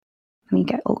Let me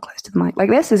get all close to the mic like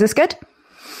this. Is this good?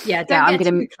 Yeah, don't get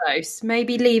too close.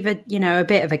 Maybe leave a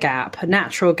bit of a gap, a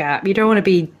natural gap. You don't want to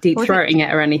be deep throating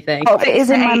it or anything. Oh, it is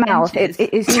in my mouth. It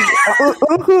is.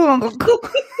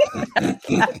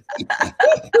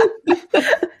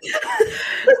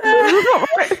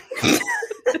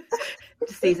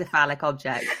 Just sees a phallic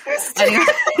object. Anyway.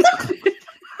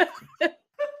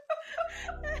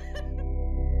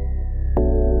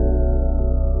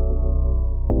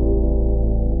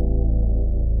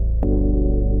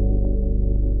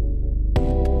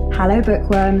 Hello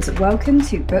bookworms, welcome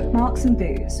to Bookmarks and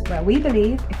Booze, where we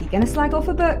believe if you're going to slag off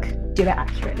a book, do it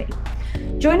accurately.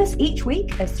 Join us each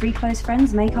week as three close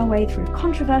friends make our way through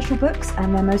controversial books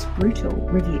and their most brutal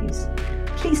reviews.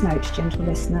 Please note, gentle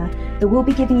listener, that we'll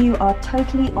be giving you our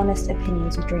totally honest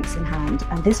opinions with drinks in hand,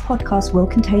 and this podcast will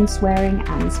contain swearing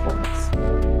and spoilers.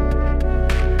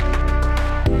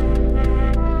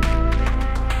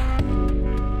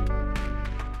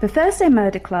 The Thursday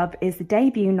Murder Club is the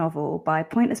debut novel by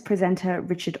Pointless presenter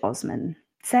Richard Osman.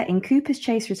 Set in Cooper's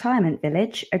Chase Retirement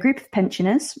Village, a group of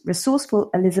pensioners,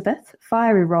 resourceful Elizabeth,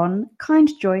 fiery Ron,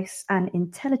 kind Joyce, and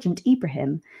intelligent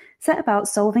Ibrahim, set about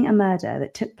solving a murder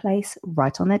that took place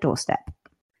right on their doorstep.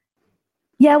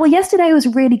 Yeah, well, yesterday was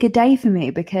a really good day for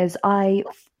me because I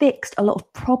fixed a lot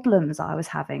of problems I was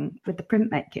having with the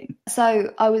printmaking.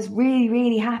 So I was really,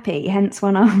 really happy, hence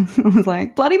when I was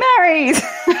like, Bloody Marys!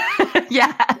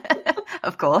 Yeah,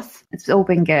 of course. It's all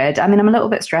been good. I mean, I'm a little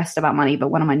bit stressed about money, but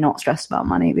when am I not stressed about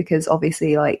money? Because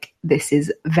obviously, like, this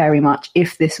is very much,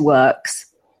 if this works,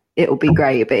 it'll be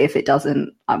great. But if it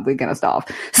doesn't, we're going to starve.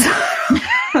 So...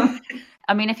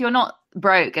 I mean, if you're not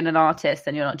broke and an artist,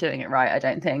 then you're not doing it right, I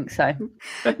don't think so.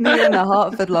 Me and the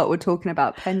Hartford lot were talking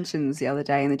about pensions the other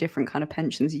day and the different kind of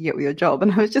pensions you get with your job,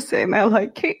 and I was just sitting there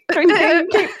like, keep drinking.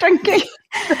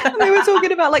 And they were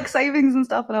talking about like savings and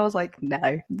stuff, and I was like,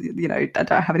 no, you know, I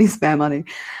don't have any spare money.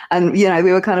 And you know,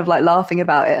 we were kind of like laughing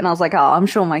about it, and I was like, oh, I'm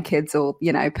sure my kids will,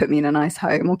 you know, put me in a nice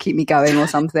home or keep me going or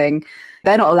something.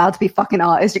 They're not allowed to be fucking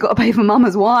artists. You've got to pay for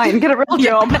mama's wine. Get a real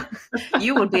job.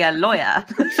 You would be a lawyer.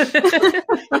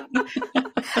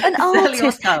 An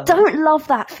artist. Don't love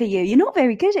that for you. You're not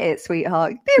very good at it,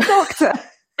 sweetheart. Be a doctor.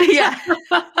 Yeah.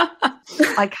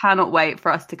 I cannot wait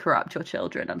for us to corrupt your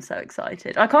children. I'm so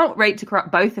excited. I can't wait to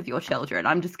corrupt both of your children.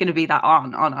 I'm just going to be that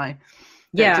aunt, aren't I?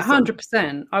 Yeah,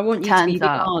 100%. I want you to be the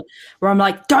aunt where I'm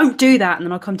like, don't do that. And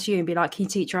then I'll come to you and be like, can you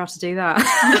teach her how to do that?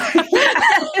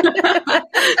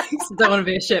 I don't want to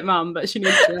be a shit mum, but she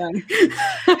needs to learn.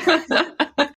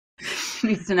 She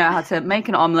needs to know how to make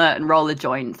an omelette and roll a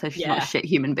joint so she's not a shit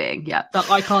human being. Yeah. But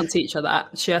I can't teach her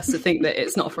that. She has to think that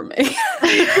it's not from me.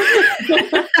 I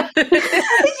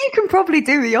think you can probably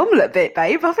do the omelette bit,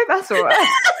 babe. I think that's all right.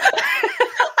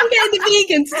 I'm getting the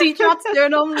vegan to teach her how to do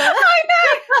an omelette. I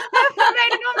know. I've not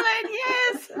made an omelette in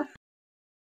years.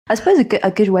 I suppose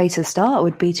a good way to start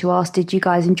would be to ask, did you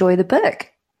guys enjoy the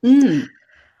book?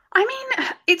 I mean,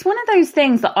 it's one of those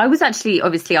things that I was actually,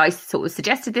 obviously, I sort of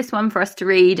suggested this one for us to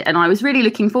read, and I was really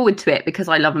looking forward to it because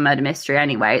I love a murder mystery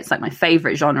anyway. It's like my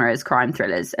favourite genre is crime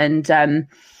thrillers. And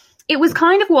it was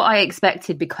kind of what I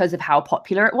expected because of how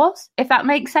popular it was, if that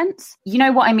makes sense. You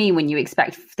know what I mean when you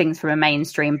expect things from a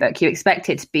mainstream book? You expect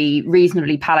it to be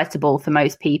reasonably palatable for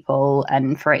most people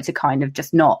and for it to kind of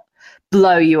just not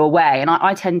blow you away. And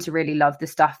I tend to really love the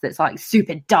stuff that's like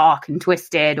super dark and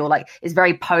twisted or like is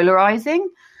very polarizing.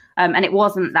 And it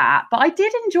wasn't that, but I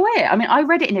did enjoy it. I mean, I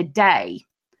read it in a day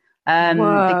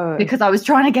because I was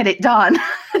trying to get it done.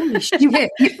 You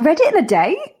read it in a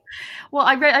day? Well,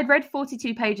 I'd read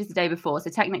 42 pages the day before,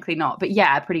 so technically not. But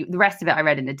yeah, the rest of it I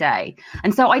read in a day.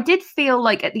 And so I did feel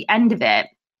like at the end of it,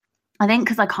 I think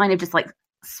because I kind of just like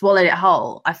swallowed it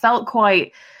whole, I felt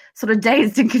quite sort of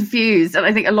dazed and confused. And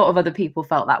I think a lot of other people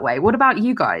felt that way. What about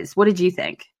you guys? What did you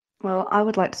think? Well, I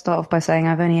would like to start off by saying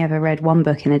I've only ever read one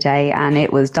book in a day, and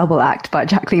it was Double Act by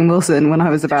Jacqueline Wilson when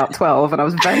I was about 12, and I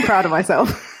was very proud of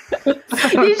myself.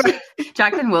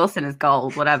 Jacqueline Wilson is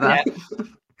gold, whatever.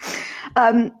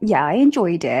 Yeah, I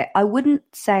enjoyed it. I wouldn't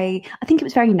say, I think it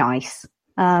was very nice.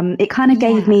 It kind of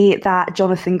gave me that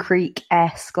Jonathan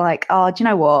Creek-esque, like, oh, do you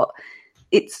know what?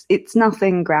 It's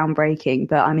nothing groundbreaking,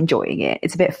 but I'm enjoying it.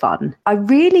 It's a bit fun. I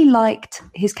really liked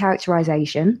his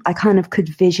characterization. I kind of could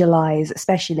visualize,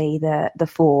 especially the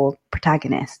four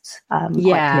protagonists quite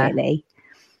clearly.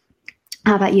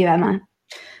 How about you, Emma?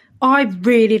 I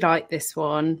really like this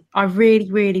one. I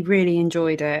really, really, really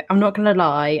enjoyed it. I'm not going to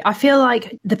lie. I feel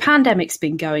like the pandemic's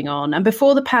been going on. And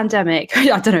before the pandemic, I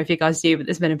don't know if you guys do, but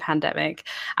there's been a pandemic.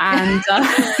 And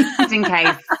just in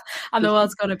case. And the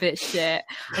world's gone a bit shit.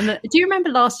 And do you remember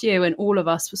last year when all of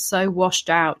us were so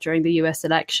washed out during the US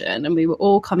election and we were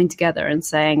all coming together and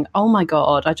saying, oh my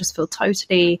God, I just feel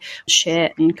totally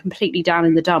shit and completely down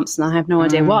in the dumps and I have no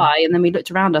idea why. And then we looked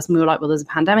around us and we were like, well, there's a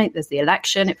pandemic, there's the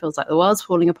election. It feels like the world's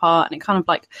falling apart. And it kind of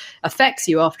like affects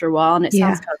you after a while, and it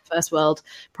sounds kind of first world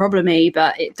problem-y,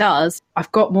 but it does.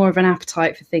 I've got more of an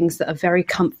appetite for things that are very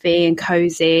comfy and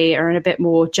cozy and a bit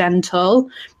more gentle,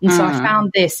 and so I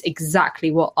found this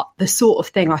exactly what the sort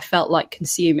of thing I felt like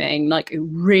consuming. Like, it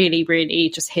really, really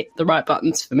just hit the right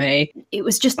buttons for me. It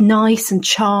was just nice and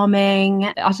charming.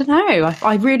 I don't know,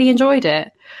 I really enjoyed it.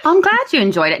 I'm glad you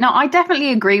enjoyed it. No, I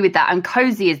definitely agree with that, and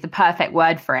cozy is the perfect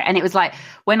word for it. And it was like,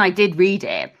 when I did read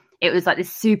it, it was like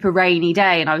this super rainy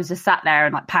day and I was just sat there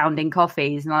and like pounding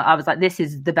coffees. And I was like, this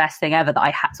is the best thing ever that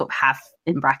I sort of have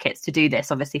in brackets to do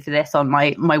this, obviously for this on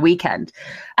my weekend.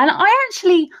 And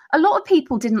a lot of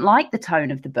people didn't like the tone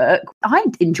of the book. I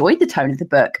enjoyed the tone of the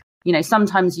book. You know,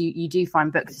 sometimes you do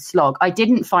find books a slog. I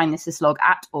didn't find this a slog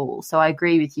at all. So I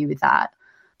agree with you with that.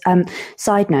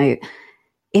 Side note,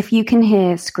 if you can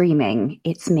hear screaming,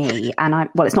 it's me. And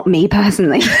it's not me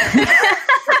personally.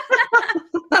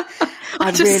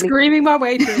 I'm just screaming my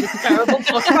way through this terrible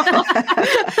podcast.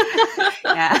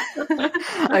 Yeah.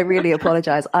 I really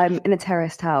apologise. I'm in a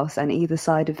terraced house and either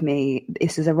side of me,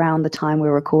 this is around the time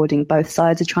we're recording, both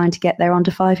sides are trying to get their under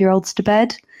 5-year-olds to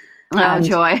bed. Oh,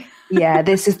 joy. Yeah,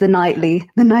 this is the nightly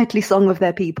song of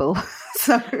their people.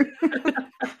 So,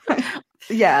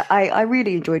 yeah, I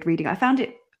really enjoyed reading. I found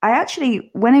it, I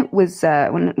actually, when it was,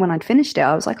 when I'd finished it,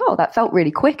 I was like, oh, that felt really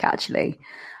quick, actually.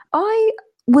 I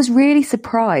was really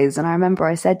surprised, and I remember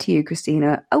I said to you,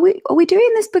 Christina, are we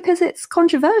doing this because it's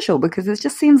controversial, because it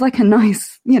just seems like a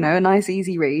nice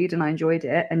easy read and I enjoyed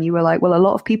it, and you were like, well, a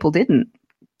lot of people didn't.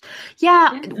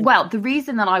 Yeah, well, the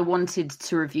reason that I wanted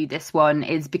to review this one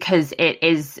is because it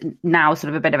is now sort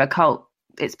of a bit of a cult.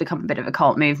 It's become a bit of a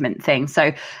cult movement thing.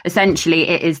 So essentially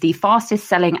it is the fastest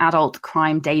selling adult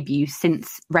crime debut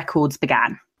since records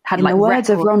began. In the words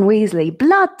of Ron Weasley,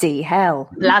 bloody hell.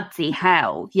 Bloody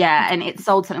hell, yeah. And it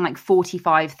sold something like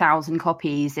 45,000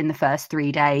 copies in the first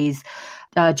 3 days.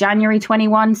 January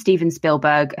 21, Steven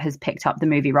Spielberg has picked up the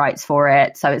movie rights for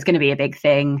it. So it's going to be a big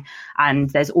thing. And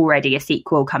there's already a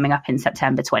sequel coming up in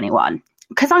September 21.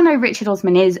 Because I know Richard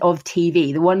Osman is of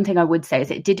TV, the one thing I would say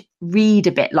is it did read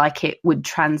a bit like it would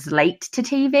translate to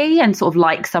TV and sort of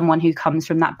like someone who comes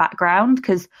from that background,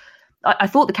 because I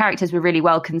thought the characters were really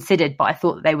well considered, but I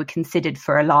thought that they were considered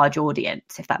for a large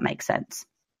audience, if that makes sense.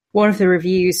 One of the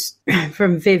reviews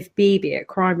from Viv Beebe at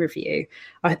Crime Review,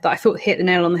 I thought hit the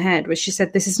nail on the head, was she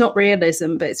said, this is not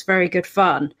realism, but it's very good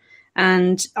fun.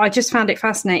 And I just found it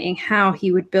fascinating how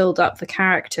he would build up the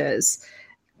characters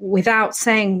without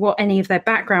saying what any of their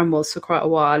background was for quite a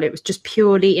while. It was just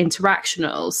purely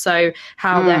interactional. So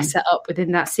how they're set up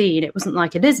within that scene. It wasn't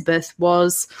like Elizabeth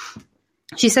was...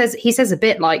 He says a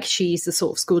bit like she's the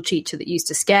sort of school teacher that used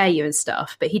to scare you and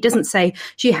stuff, but he doesn't say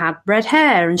she had red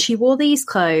hair and she wore these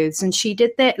clothes and she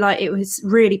did that. Like, it was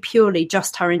really purely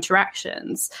just her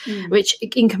interactions, which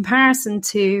in comparison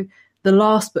to the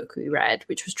last book we read,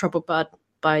 which was Troubled Bud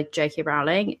by J.K.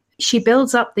 Rowling, she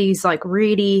builds up these like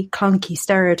really clunky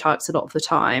stereotypes a lot of the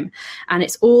time, and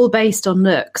it's all based on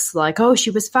looks, like, oh, she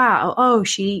was fat, or oh,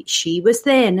 she was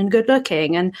thin and good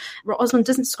looking, and Osman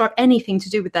doesn't describe anything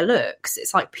to do with their looks.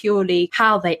 It's like purely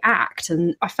how they act,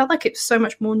 and I felt like it's so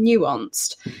much more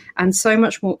nuanced and so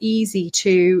much more easy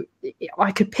to,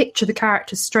 I could picture the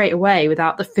characters straight away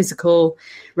without the physical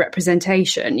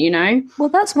representation, you know? Well,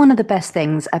 that's one of the best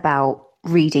things about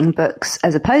reading books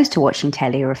as opposed to watching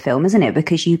telly or a film, isn't it?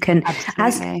 Because you can,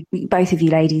 Absolutely. As both of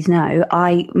you ladies know,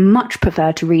 I much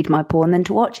prefer to read my porn than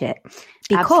to watch it,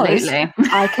 because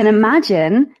I can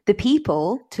imagine the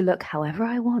people to look however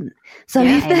I want. So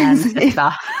if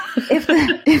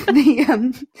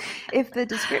the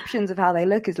descriptions of how they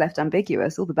look is left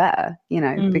ambiguous, all the better, you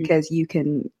know, because you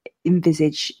can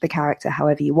envisage the character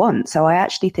however you want. So I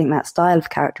actually think that style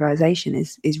of characterization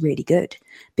is really good,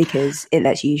 because it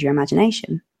lets you use your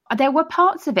imagination. There were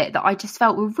parts of it that I just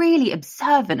felt were really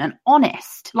observant and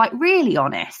honest, like really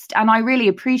honest. And I really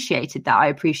appreciated that. I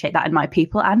appreciate that in my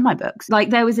people and my books. Like,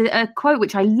 there was a quote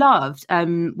which I loved,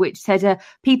 which said,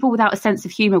 people without a sense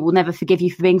of humour will never forgive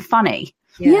you for being funny.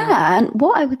 Yeah, and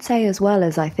what I would say as well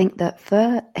is I think that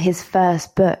for his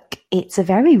first book, it's a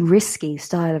very risky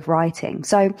style of writing.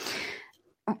 So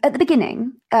at the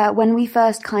beginning, when we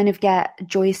first kind of get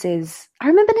Joyce's, I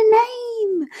remember the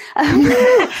name.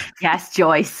 name. Yes,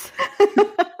 Joyce.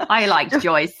 I liked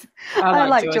Joyce. I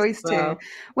like Joyce too.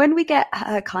 When we get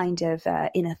her kind of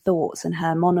inner thoughts and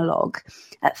her monologue,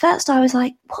 at first I was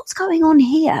like, what's going on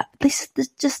here? This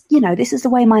just, this is the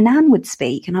way my nan would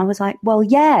speak. And I was like, well,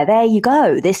 yeah, there you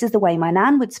go. This is the way my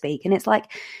nan would speak. And it's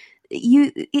like,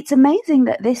 it's amazing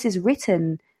that this is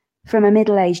written from a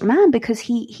middle-aged man, because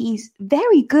he's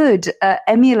very good at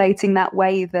emulating that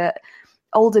way that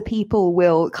older people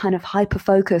will kind of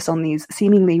hyper-focus on these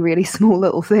seemingly really small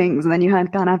little things. And then you kind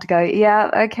of have to go,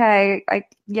 yeah, okay,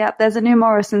 there's a new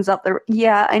Morrison's up there.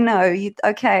 Yeah, I know.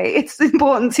 Okay, it's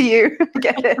important to you. I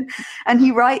get it. And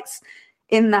he writes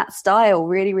in that style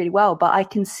really, really well. But I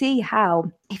can see how,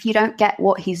 if you don't get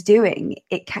what he's doing,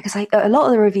 because a lot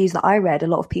of the reviews that I read, a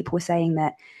lot of people were saying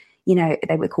that,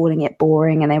 they were calling it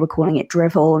boring and they were calling it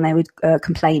drivel, and they were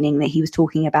complaining that he was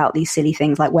talking about these silly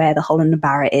things like where the Holland and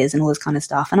Barrett is and all this kind of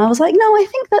stuff. And I was like, no, I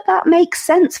think that makes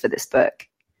sense for this book.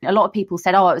 A lot of people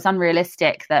said, it was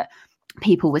unrealistic that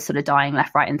people were sort of dying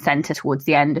left, right and centre towards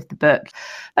the end of the book.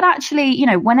 But actually,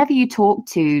 whenever you talk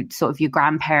to sort of your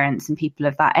grandparents and people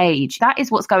of that age, that is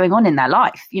what's going on in their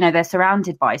life. They're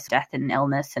surrounded by death and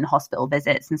illness and hospital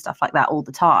visits and stuff like that all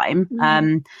the time.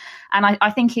 And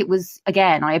I think it was,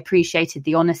 again, I appreciated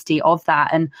the honesty of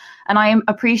that. And I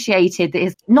appreciated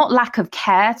his not lack of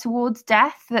care towards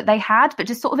death that they had, but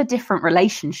just sort of a different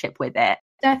relationship with it.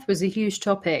 Death was a huge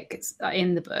topic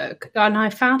in the book, and I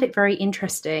found it very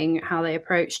interesting how they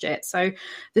approached it. So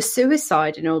the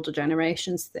suicide in older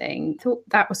generations thing, I thought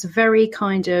that was very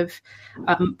kind of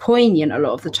poignant a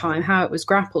lot of the time, how it was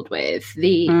grappled with,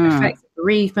 the effects of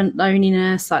bereavement,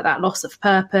 loneliness, like that loss of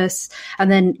purpose,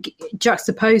 and then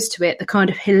juxtaposed to it the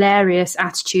kind of hilarious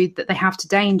attitude that they have to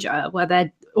danger, where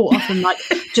they're often like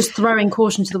just throwing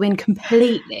caution to the wind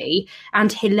completely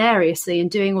and hilariously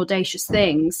and doing audacious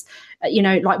things.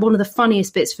 Like one of the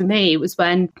funniest bits for me was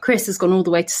when Chris has gone all the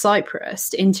way to Cyprus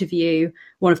to interview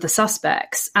one of the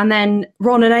suspects, and then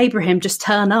Ron and Abraham just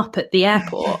turn up at the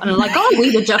airport and are like, oh,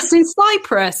 we were just in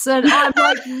Cyprus. And I'm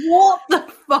like, what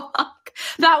the fuck?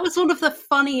 That was one of the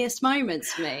funniest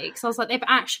moments for me, because I was like, they've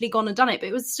actually gone and done it. But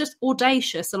it was just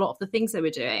audacious, a lot of the things they were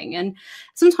doing. And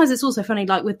sometimes it's also funny,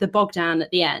 like with the Bogdan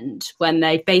at the end, when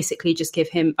they basically just give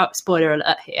him, spoiler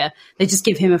alert here, they just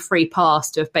give him a free pass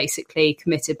to have basically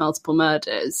committed multiple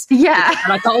murders. Yeah.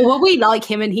 And I thought, well, we like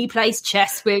him and he plays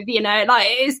chess with, like,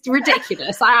 it's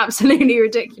ridiculous. Like, absolutely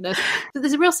ridiculous. But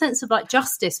there's a real sense of like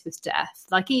justice with death.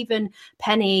 Like even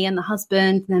Penny and the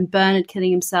husband, and then Bernard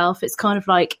killing himself. It's kind of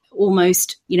like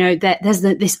almost, there's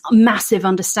this massive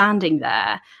understanding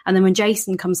there. And then when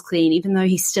Jason comes clean, even though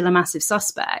he's still a massive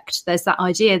suspect, there's that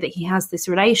idea that he has this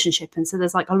relationship. And so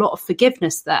there's like a lot of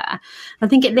forgiveness there. I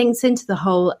think it links into the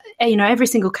whole, every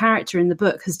single character in the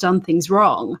book has done things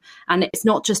wrong. And it's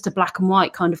not just a black and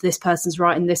white kind of this person's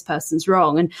right and this person's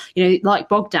wrong. And, like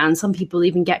Bogdan, some people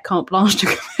even get carte blanche to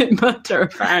commit murder,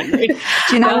 apparently. Do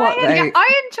you know what, though?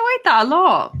 I enjoyed that a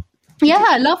lot. Yeah,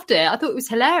 I loved it. I thought it was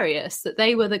hilarious that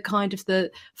they were the kind of the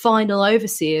final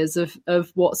overseers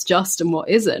of what's just and what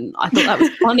isn't. I thought that was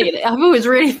funny. I thought it was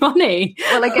really funny.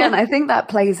 Well, again, I think that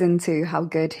plays into how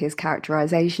good his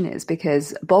characterization is,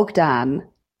 because Bogdan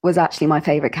was actually my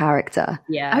favorite character.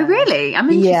 Yeah. Oh, really? I'm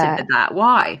interested in that.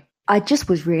 Why? I just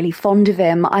was really fond of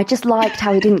him. I just liked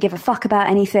how he didn't give a fuck about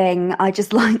anything. I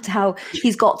just liked how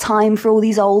he's got time for all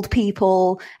these old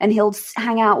people, and he'll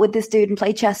hang out with this dude and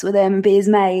play chess with him and be his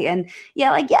mate. And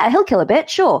he'll kill a bit,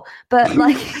 sure. But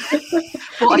like,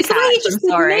 what a catch, I'm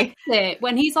sorry.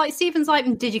 When he's like, Stephen's like,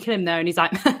 did you kill him though? And he's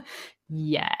like,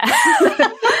 yeah.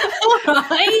 All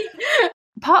right.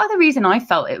 Part of the reason I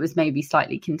felt it was maybe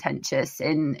slightly contentious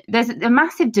there's a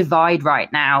massive divide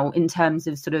right now in terms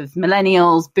of sort of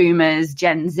millennials, boomers,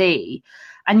 Gen Z.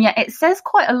 And yet it says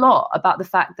quite a lot about the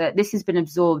fact that this has been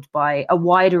absorbed by a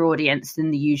wider audience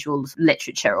than the usual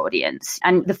literature audience.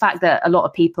 And the fact that a lot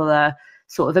of people are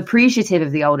sort of appreciative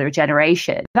of the older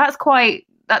generation,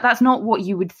 that's not what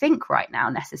you would think right now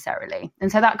necessarily.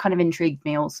 And so that kind of intrigued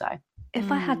me also.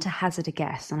 If I had to hazard a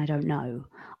guess, and I don't know,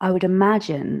 I would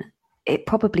imagine it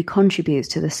probably contributes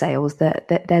to the sales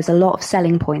that there's a lot of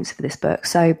selling points for this book.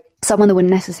 So someone that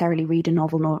wouldn't necessarily read a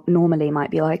novel normally might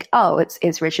be like, oh,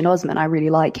 it's Richard Osman, I really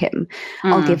like him,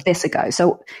 I'll give this a go.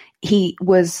 So he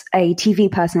was a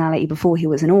TV personality before he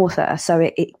was an author, so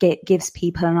it gives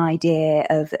people an idea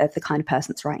of the kind of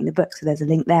person that's writing the book. So there's a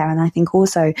link there. And I think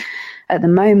also at the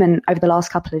moment, over the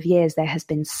last couple of years, there has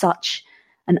been such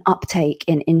an uptake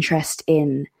in interest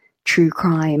in true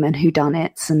crime and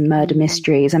whodunits and murder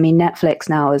mysteries. I mean, Netflix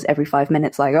now is every 5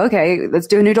 minutes like, okay, let's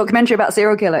do a new documentary about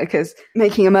serial killer, because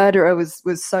Making a Murderer was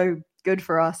so good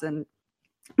for us. And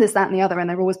this, that, and the other, and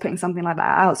they're always putting something like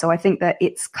that out. So I think that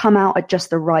it's come out at just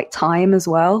the right time as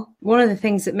well. One of the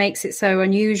things that makes it so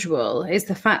unusual is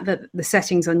the fact that the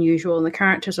setting's unusual and the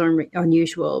characters are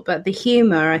unusual, but the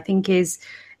humour, I think, is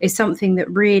something that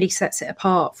really sets it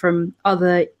apart from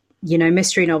other,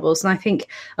 mystery novels. And I think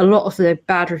a lot of the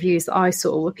bad reviews that I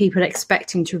saw were people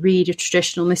expecting to read a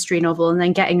traditional mystery novel and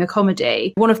then getting a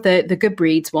comedy. One of the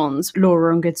Goodreads ones,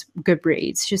 Laura on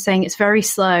Goodreads, she's saying it's very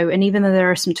slow, and even though there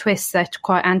are some twists, they're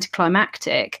quite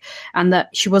anticlimactic, and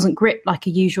that she wasn't gripped like a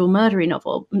usual mystery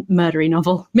novel. What are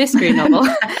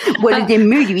the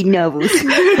murdery novels?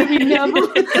 Murdery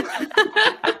novel.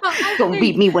 Don't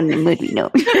read me one of the murdery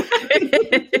novels.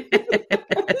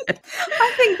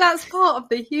 I think that's part of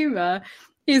the humour,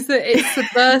 is that it's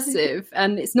subversive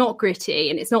and it's not gritty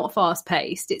and it's not fast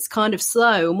paced. It's kind of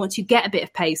slow, and once you get a bit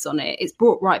of pace on it, it's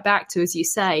brought right back to, as you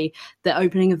say, the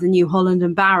opening of the New Holland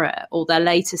and Barrett, or their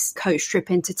latest coach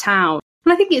trip into town.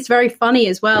 And I think it's very funny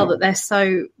as well that they're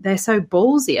so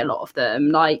ballsy, a lot of them,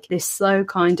 like this slow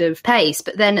kind of pace,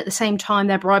 but then at the same time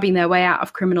they're bribing their way out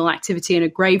of criminal activity in a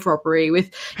grave robbery with,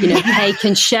 cake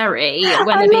and sherry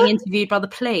when they're being interviewed by the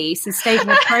police, and staging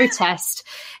a protest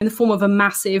in the form of a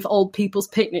massive old people's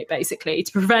picnic, basically,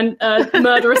 to prevent a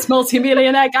murderous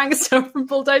multimillionaire gangster from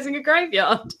bulldozing a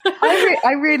graveyard.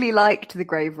 I really liked the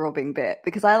grave robbing bit,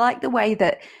 because I like the way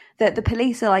that the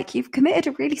police are like, you've committed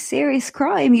a really serious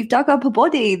crime. You've dug up a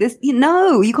body.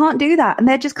 No, you can't do that. And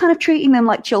they're just kind of treating them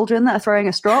like children that are throwing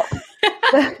a strop.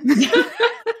 They're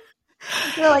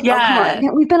like, oh, come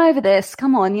on, we've been over this.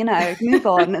 Come on, move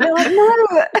on. And they're like,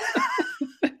 no.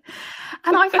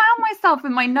 And I found myself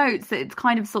in my notes that it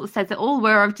kind of sort of says it all,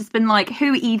 where I've just been like,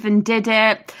 who even did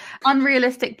it?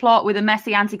 Unrealistic plot with a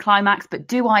messy anticlimax, but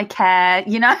do I care?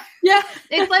 Yeah.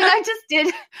 It's like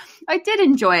I did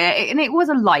enjoy it, and it was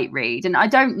a light read. And I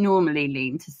don't normally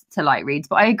lean to light reads,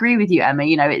 but I agree with you, Emma.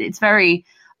 It's very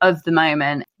of the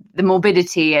moment. The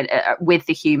morbidity with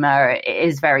the humour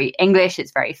is very English.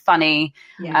 It's very funny.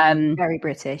 Yeah, very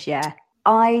British, yeah.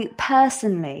 I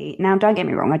personally, now don't get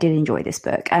me wrong, I did enjoy this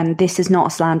book, and this is not a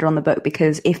slander on the book,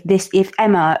 because if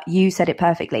Emma, you said it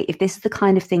perfectly, if this is the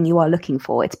kind of thing you are looking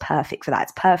for, it's perfect for that.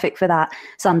 It's perfect for that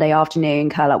Sunday afternoon,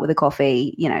 curl up with a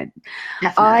coffee, Definitely.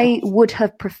 I would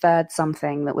have preferred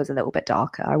something that was a little bit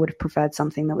darker. I would have preferred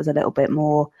something that was a little bit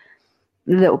more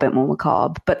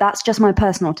macabre, but that's just my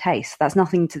personal taste. That's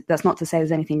not to say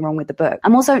there's anything wrong with the book.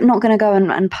 I'm also not going to go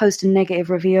and post a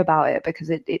negative review about it, because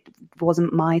it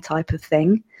wasn't my type of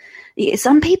thing.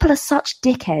 Some people are such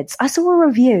dickheads. I saw a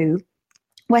review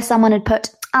where someone had put,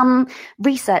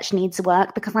 research needs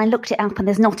work because I looked it up and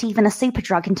there's not even a super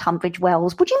drug in Tunbridge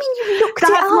Wells. What do you mean you looked it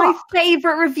up? That's my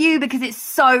favourite review, because it's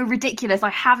so ridiculous. I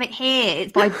have it here.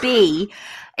 It's by B.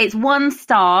 It's 1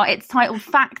 star. It's titled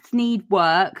Facts Need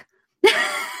Work.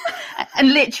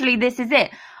 And literally this is it.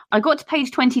 I got to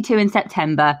page 22 in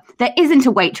September. There isn't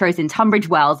a Waitrose in Tunbridge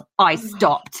Wells. I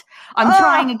stopped. I'm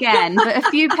trying again, but a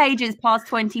few pages past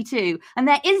 22, and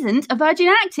there isn't a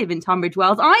Virgin Active in Tunbridge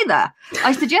Wells either.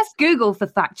 I suggest Google for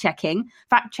fact-checking.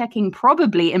 Fact-checking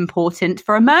probably important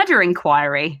for a murder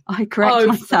inquiry. I correct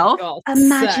myself.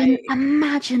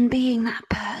 Imagine being that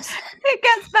person. It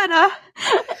gets better.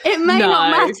 It may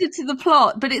not matter to the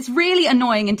plot, but it's really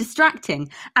annoying and distracting.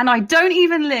 And I don't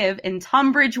even live in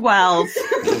Tunbridge Wells.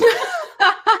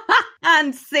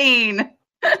 And scene.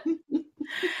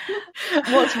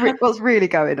 What's really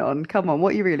going on? Come on,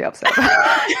 what are you really upset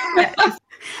about?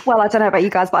 Well, I don't know about you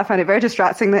guys, but I found it very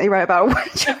distracting that he wrote about a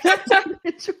witch.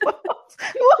 What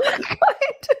kind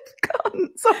of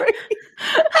cunt? Sorry.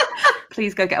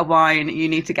 Please go get a wine. You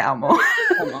need to get out more.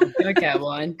 Come on, go get a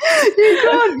wine.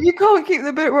 You can't keep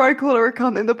the bit where I call her a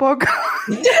cunt in the podcast.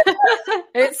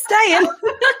 It's staying.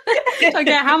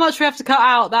 Okay, how much we have to cut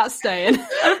out? That's staying.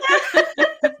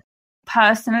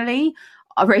 Personally,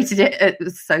 I rated it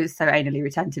was so anally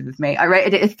retentive of me. I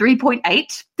rated it a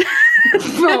 3.8.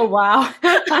 Oh, wow.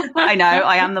 I know,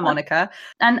 I am the moniker.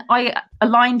 And I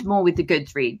aligned more with the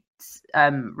Goodreads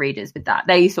readers with that.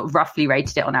 They sort of roughly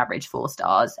rated it on average 4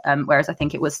 stars, whereas I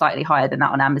think it was slightly higher than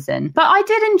that on Amazon. But I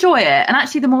did enjoy it, and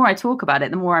actually the more I talk about it,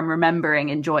 the more I'm remembering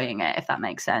enjoying it, if that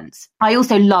makes sense. I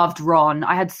also loved Ron.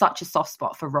 I had such a soft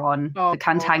spot for Ron, the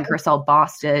cantankerous old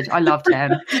bastard. I loved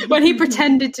him. When he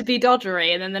pretended to be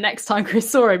Doddery, and then the next time Chris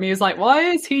saw him, he was like, why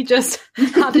is he just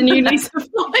had a new lease of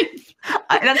life?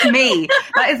 That's me.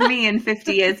 That is me in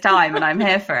 50 years' time, and I'm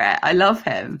here for it. I love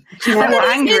him. He's so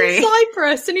angry. In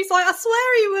Cyprus, and he's like, I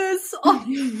swear he was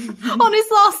on his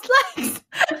last legs.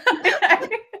 I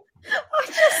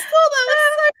just thought that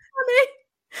was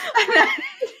so funny.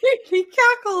 literally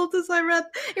cackled as I read.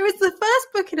 It was the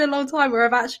first book in a long time where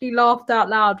I've actually laughed out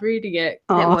loud reading it.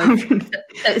 Oh.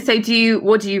 So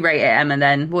what do you rate it, Emma,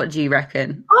 then? What do you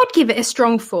reckon? I'd give it a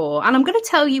strong 4, and I'm going to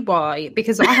tell you why,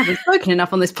 because I haven't spoken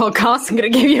enough on this podcast. I'm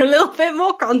going to give you a little bit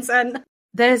more content.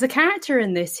 There's a character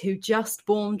in this who just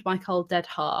warmed my cold, dead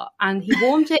heart, and he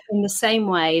warmed it in the same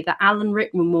way that Alan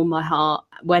Rickman warmed my heart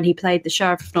when he played the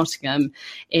Sheriff of Nottingham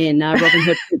in Robin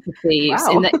Hood Prince of Thieves.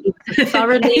 Wow. In that he was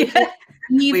thoroughly evil.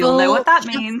 We all know what that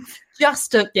means.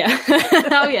 Oh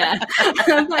yeah.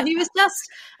 But he was just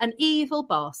an evil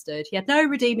bastard. He had no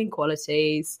redeeming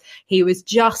qualities. He was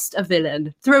just a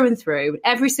villain through and through.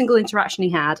 Every single interaction he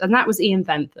had, and that was Ian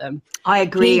Bentham. I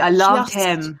agree. I loved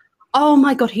him. Oh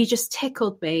my God, he just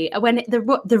tickled me. When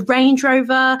the Range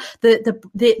Rover,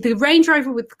 the Range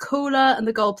Rover with the cooler and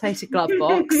the gold-plated glove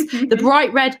box, the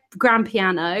bright red grand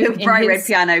piano. The bright red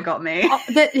piano got me.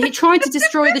 He tried to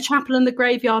destroy the chapel and the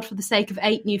graveyard for the sake of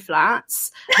 8 new flats.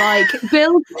 Like,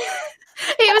 build...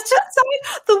 It was just so,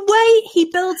 the way he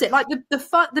builds it, like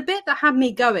the bit that had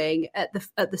me going at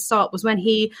the start was when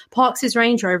he parks his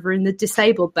Range Rover in the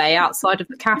disabled bay outside of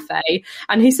the cafe,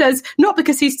 and he says not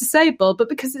because he's disabled, but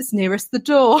because it's nearest the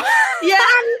door. Yeah,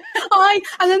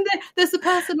 and then there's the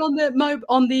person on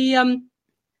the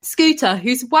scooter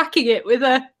who's whacking it with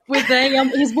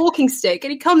his walking stick,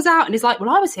 and he comes out and he's like,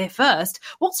 "Well, I was here first.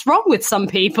 What's wrong with some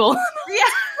people?" Yeah.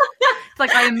 It's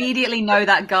like, I immediately know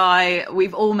that guy.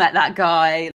 We've all met that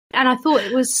guy. And I thought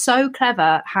it was so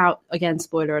clever how, again,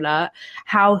 spoiler alert,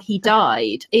 how he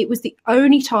died. It was the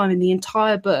only time in the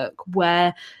entire book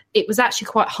where it was actually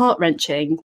quite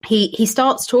heart-wrenching. He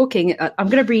starts talking. I'm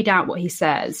going to read out what he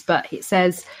says, but it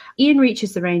says, Ian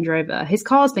reaches the Range Rover. His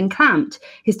car's been clamped.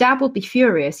 His dad will be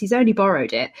furious. He's only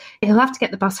borrowed it. He'll have to get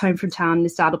the bus home from town and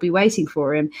his dad will be waiting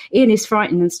for him. Ian is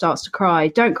frightened and starts to cry.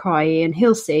 Don't cry, Ian.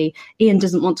 He'll see. Ian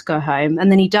doesn't want to go home.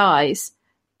 And then he dies.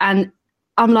 And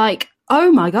I'm like, oh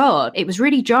my God, it was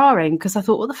really jarring because I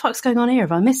thought, what the fuck's going on here?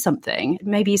 Have I missed something?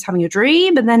 Maybe he's having a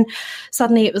dream. And then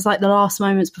suddenly it was like the last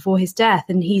moments before his death.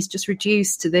 And he's just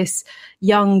reduced to this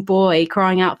young boy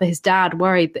crying out for his dad,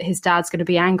 worried that his dad's going to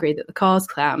be angry that the car's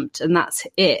clamped. And that's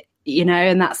it, you know,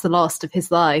 and that's the last of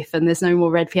his life. And there's no more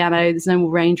red piano. There's no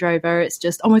more Range Rover. It's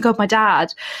just, oh my God, my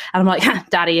dad. And I'm like,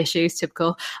 daddy issues,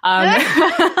 typical.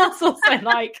 That's also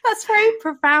like, that's very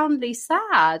profoundly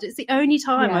sad. It's the only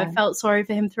time I felt sorry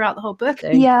for him throughout the whole book.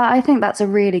 Yeah, I think that's a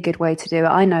really good way to do it.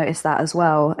 I noticed that as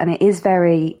well. And it's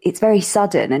very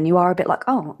sudden, and you are a bit like,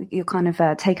 oh, you're kind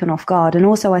of taken off guard. And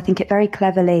also I think it very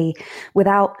cleverly,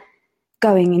 without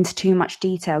going into too much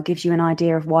detail, gives you an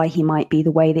idea of why he might be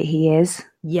the way that he is.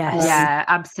 Yes. Yeah,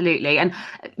 absolutely. And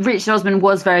Richard Osman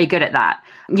was very good at that.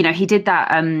 You know, he did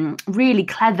that really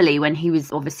cleverly when he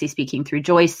was obviously speaking through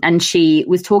Joyce, and she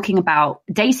was talking about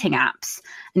dating apps.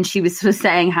 And she was sort of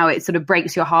saying how it sort of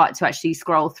breaks your heart to actually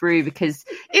scroll through because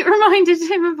it reminded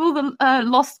him of all the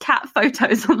lost cat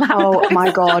photos on that. Oh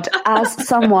my God. As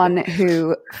someone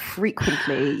who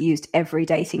frequently used every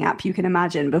dating app you can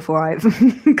imagine before I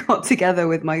got together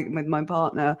with my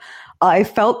partner, I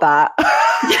felt that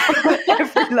on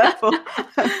every level.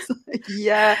 Like,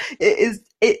 yeah, it is.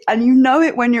 And you know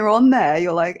it when you're on there.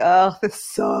 You're like, oh, this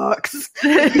sucks.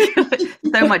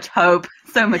 So much hope,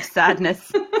 so much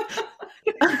sadness.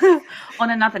 On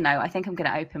another note, I think I'm going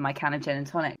to open my can of gin and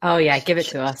tonic. Oh yeah, give it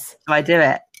to us. So I do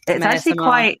it. It's actually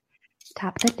quite...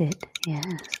 Tap the lid, yeah.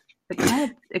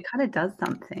 It kind of does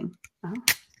something.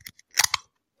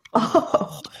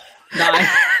 Oh.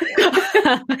 Nice.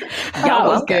 That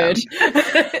was good.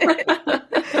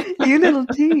 You little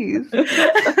tease.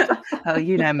 Oh,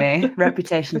 you know me.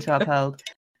 Reputation to uphold.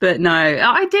 But no,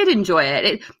 I did enjoy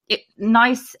it. It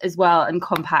nice as well and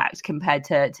compact compared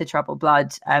to Troubled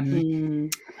Blood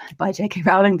by J.K.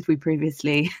 Rowling that we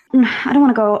previously... I don't want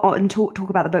to go on and talk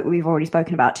about the book we've already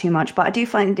spoken about too much, but I do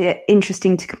find it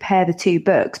interesting to compare the two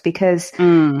books because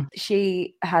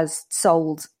she has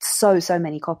sold so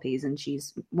many copies and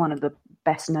she's one of the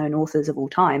best known authors of all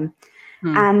time.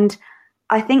 And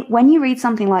I think when you read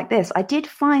something like this, I did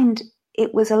find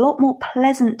it was a lot more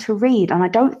pleasant to read. And I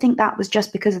don't think that was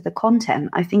just because of the content.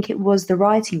 I think it was the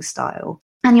writing style.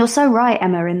 And you're so right,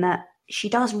 Emma, in that she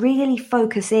does really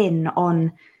focus in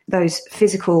on those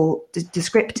physical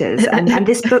descriptors. And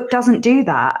this book doesn't do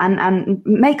that and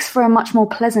makes for a much more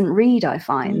pleasant read, I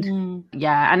find.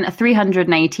 Yeah, and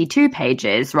 382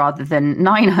 pages rather than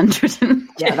 900.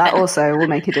 Yeah, that also will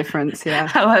make a difference, yeah.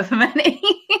 However many.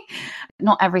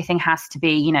 not everything has to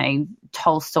be, you know,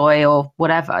 Tolstoy or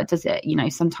whatever, does it? You know,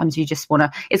 sometimes you just want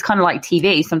to, it's kind of like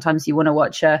TV. Sometimes you want to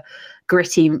watch a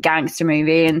gritty gangster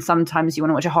movie, and sometimes you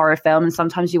want to watch a horror film, and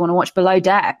sometimes you want to watch Below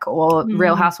Deck or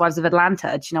Real Housewives of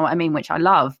Atlanta. Do you know what I mean? Which I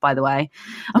love, by the way.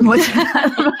 I'm watching that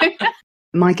at the moment.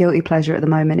 My guilty pleasure at the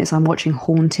moment is I'm watching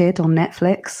Haunted on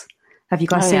Netflix. Have you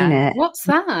guys seen it? What's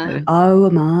that? Oh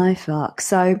my fuck.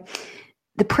 So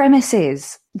the premise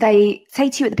is they say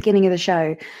to you at the beginning of the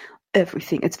show,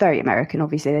 everything, it's very American,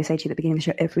 obviously. They say to you at the beginning of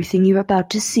the show, everything you're about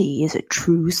to see is a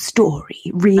true story,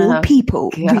 real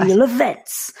people, real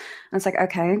events. And it's like,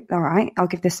 okay, all right, I'll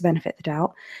give this the benefit of the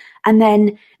doubt. And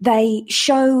then they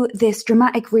show this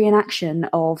dramatic reenaction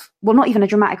of, well, not even a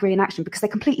dramatic reenaction, because they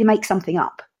completely make something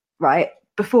up, right?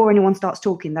 Before anyone starts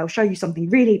talking, they'll show you something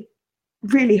really,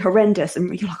 really horrendous,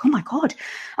 and you're like, oh my god,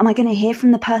 am I going to hear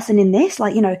from the person in this?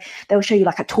 Like, you know, they'll show you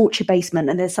like a torture basement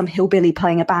and there's some hillbilly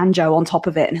playing a banjo on top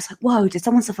of it, and it's like, whoa, did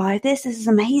someone survive this? This is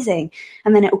amazing.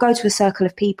 And then it will go to a circle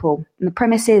of people, and the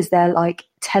premise is they're like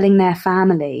telling their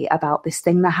family about this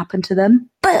thing that happened to them,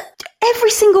 but every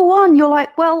single one you're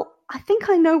like, well, I think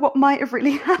I know what might have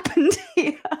really happened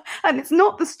here. And it's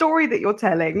not the story that you're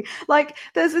telling. Like,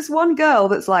 there's this one girl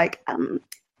that's like,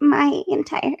 my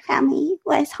entire family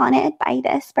was haunted by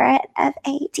the spirit of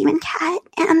a demon cat,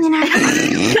 and then I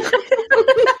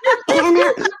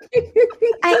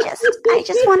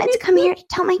just wanted to come here to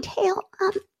tell my tale.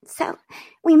 So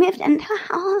we moved into a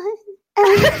house.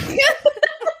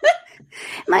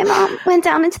 My mom went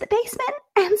down into the basement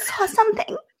and saw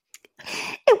something.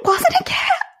 It wasn't a cat.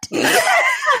 And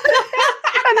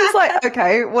it's like,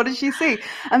 okay, what did she see?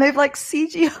 And they've like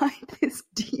CGI'd this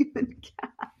demon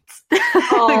cat.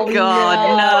 Oh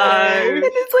god, no. And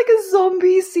it's like a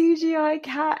zombie CGI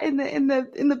cat in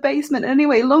the basement.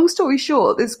 Anyway, long story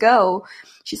short, this girl,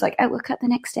 she's like, I woke up the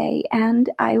next day and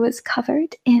I was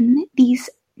covered in these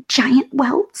giant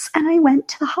welts, and I went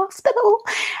to the hospital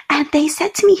and they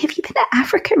said to me, have you been to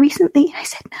Africa recently? And I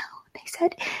said, no. They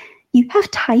said, you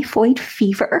have typhoid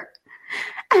fever.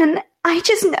 And I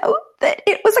just know that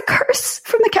it was a curse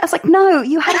from the cat. I was like, no,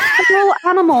 you had a feral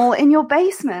animal in your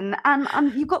basement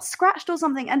and you got scratched or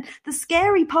something. And the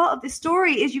scary part of this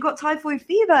story is you got typhoid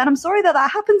fever. And I'm sorry that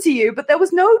happened to you, but there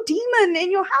was no demon in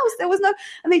your house. There was no,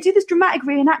 and they do this dramatic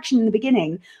reenaction in the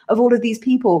beginning of all of these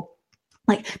people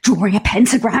like drawing a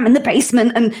pentagram in the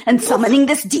basement and summoning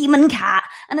this demon cat.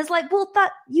 And it's like, well,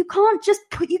 that you can't just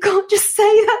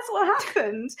say that's what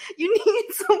happened. You need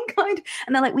some kind.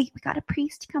 And they're like, we got a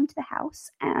priest to come to the house,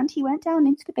 and he went down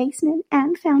into the basement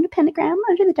and found a pentagram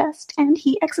under the dust, and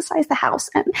he exorcised the house.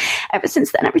 And ever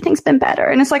since then, everything's been better.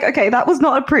 And it's like, okay, that was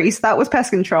not a priest. That was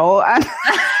pest control. And all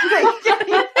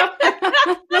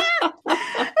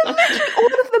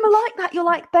of them are like that. You're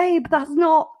like, babe, that's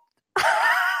not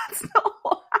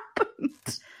what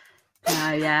happened.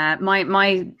 Oh yeah,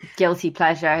 my guilty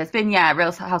pleasure has been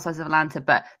Real Housewives of Atlanta,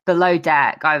 but Below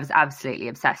Deck I was absolutely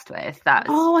obsessed with. I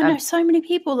know so many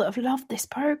people that have loved this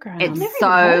program. It's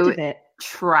so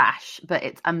trash, but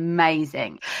it's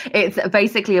amazing. It's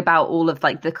basically about all of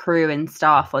like the crew and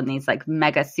staff on these like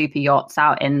mega super yachts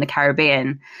out in the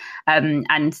Caribbean,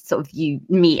 and sort of you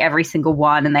meet every single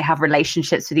one, and they have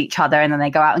relationships with each other, and then they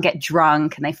go out and get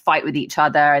drunk and they fight with each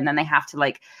other, and then they have to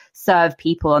like serve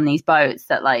people on these boats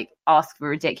that like ask for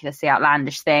ridiculously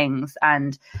outlandish things,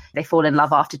 and they fall in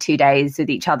love after 2 days with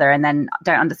each other and then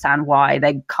don't understand why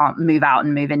they can't move out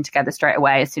and move in together straight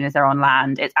away as soon as they're on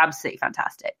land. It's absolutely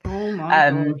fantastic. Oh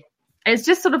my God. It's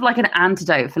just sort of like an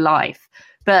antidote for life.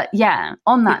 But yeah,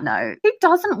 on that note, who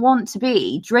doesn't want to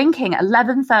be drinking at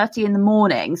 11:30 in the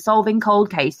morning, solving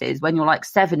cold cases when you're like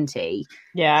 70?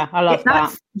 Yeah, I love that.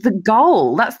 That's the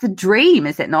goal. That's the dream,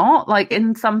 is it not? Like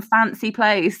in some fancy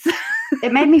place.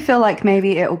 It made me feel like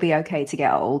maybe it'll be okay to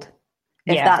get old.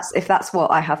 If that's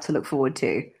what I have to look forward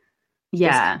to.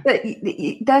 Yeah. But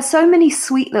there's so many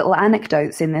sweet little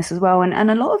anecdotes in this as well.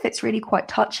 And a lot of it's really quite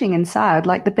touching and sad.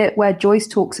 Like the bit where Joyce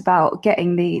talks about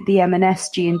getting the M&S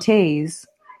G&Ts.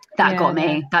 That got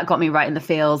me. That got me right in the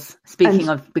feels. Speaking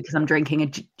of, because I'm drinking a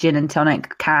gin and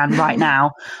tonic can right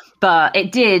now. But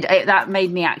that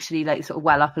made me actually like sort of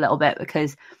well up a little bit,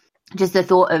 because just the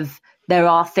thought of there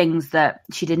are things that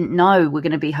she didn't know were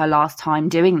going to be her last time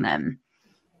doing them.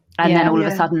 And then all of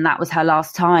a sudden that was her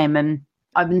last time. And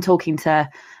I've been talking to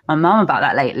my mum about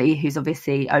that lately, who's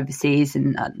obviously overseas,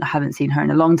 and I haven't seen her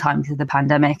in a long time because of the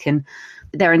pandemic, and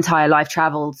their entire life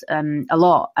traveled a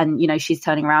lot. And, you know, she's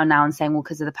turning around now and saying, well,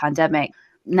 because of the pandemic,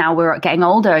 now we're getting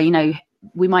older, you know,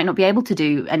 we might not be able to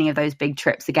do any of those big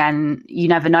trips again. You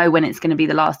never know when it's going to be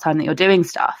the last time that you're doing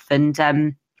stuff. And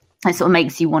it sort of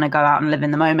makes you want to go out and live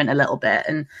in the moment a little bit.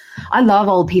 And I love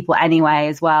old people anyway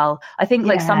as well. I think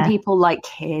like some people like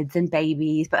kids and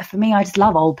babies, but for me, I just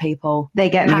love old people. They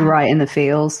get me right in the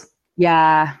feels.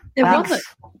 Yeah.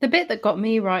 The bit that got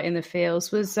me right in the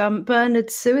feels was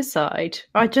Bernard's suicide.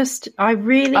 I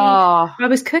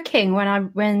was cooking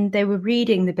when they were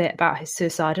reading the bit about his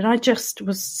suicide, and I just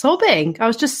was sobbing. I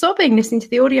was just sobbing listening to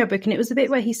the audiobook, and it was a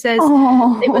bit where he says,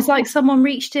 it was like someone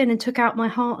reached in and took out my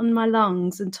heart and my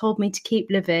lungs and told me to keep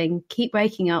living, keep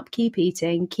waking up, keep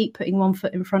eating, keep putting one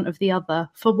foot in front of the other.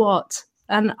 For what?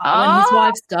 And when his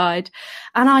wife's died,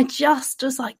 and I just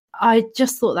was like, I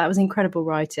just thought that was incredible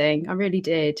writing. I really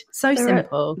did. So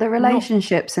simple. The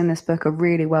relationships in this book are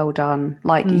really well done.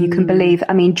 Like you can believe,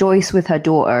 I mean, Joyce with her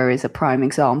daughter is a prime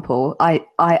example. I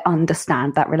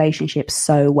understand that relationship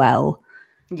so well.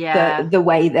 Yeah. The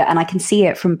way that, and I can see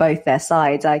it from both their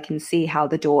sides. I can see how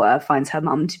the daughter finds her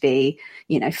mum to be,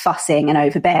 fussing and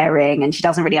overbearing, and she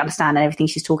doesn't really understand everything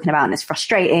she's talking about, and it's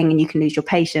frustrating, and you can lose your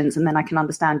patience. And then I can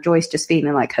understand Joyce just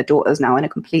feeling like her daughter's now in a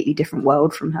completely different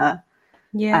world from her.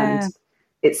 Yeah. And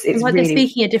it's like really... they're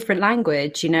speaking a different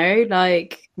language,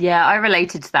 like... Yeah, I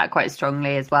related to that quite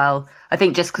strongly as well. I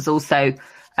think just because also,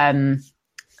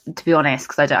 to be honest,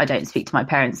 because I don't speak to my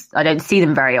parents, I don't see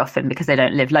them very often because they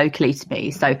don't live locally to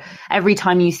me. So every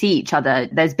time you see each other,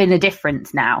 there's been a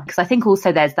difference now. Because I think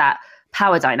also there's that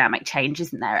power dynamic change,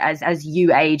 isn't there? As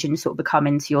you age and sort of become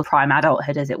into your prime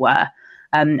adulthood, as it were.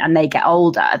 And they get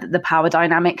older, the power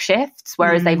dynamic shifts,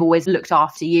 whereas they've always looked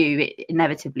after you, it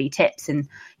inevitably tips. And,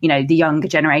 the younger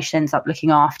generation ends up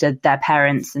looking after their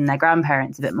parents and their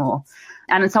grandparents a bit more.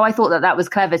 And so I thought that was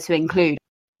clever to include.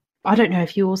 I don't know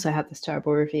if you also had this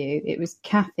terrible review. It was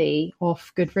Kathy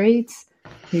off Goodreads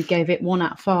who gave it 1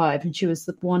 out of 5. And she was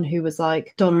the one who was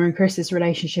like, Donna and Chris's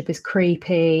relationship is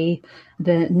creepy.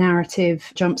 The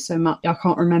narrative jumps so much. I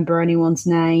can't remember anyone's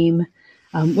name.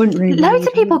 Wouldn't really. Loads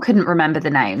of people couldn't remember the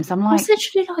names. I'm like, I was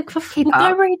literally like,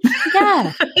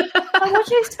 yeah. Like, what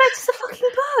do you expect? It's a fucking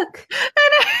book. I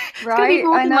know. Right? It's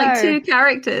more than like 2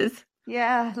 characters.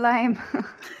 Yeah, lame.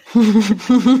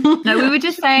 No, we were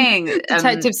just saying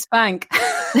Detective Spank.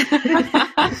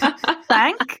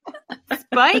 Spank?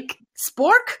 Spike?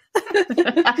 Spork?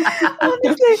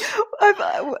 Honestly,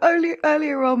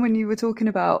 earlier on when you were talking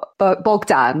about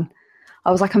Bogdan,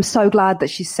 I was like, I'm so glad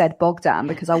that she said Bogdan,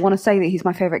 because I want to say that he's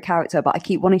my favourite character, but I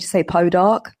keep wanting to say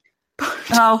Podark.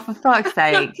 Oh, for fuck's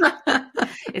sake.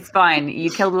 It's fine.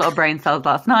 You killed a lot of brain cells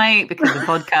last night because of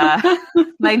vodka.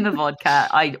 Blame the vodka.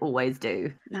 I always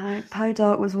do. No,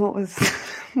 Podark was what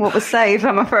was saved,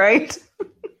 I'm afraid.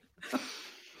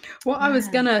 What I was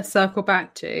going to circle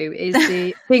back to is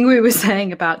the thing we were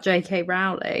saying about J.K.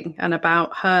 Rowling and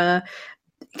about her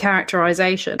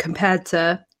characterization compared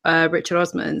to Richard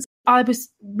Osman's. I was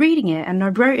reading it and I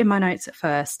wrote in my notes at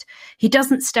first, he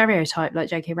doesn't stereotype like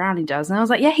J.K. Rowling does. And I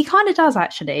was like, yeah, he kind of does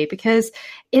actually, because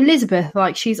Elizabeth,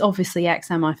 like, she's obviously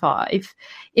ex-MI5.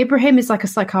 Ibrahim is like a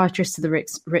psychiatrist to the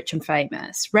rich and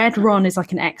famous. Red Ron is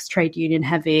like an ex-trade union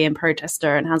heavy and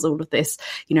protester and has all of this,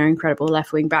 incredible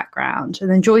left-wing background.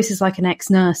 And then Joyce is like an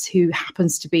ex-nurse who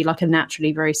happens to be like a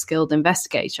naturally very skilled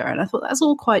investigator. And I thought that's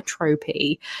all quite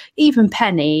tropey. Even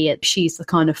Penny, she's the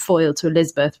kind of foil to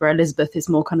Elizabeth, where Elizabeth is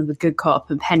more kind of a good cop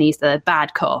and Penny's the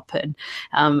bad cop and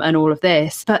all of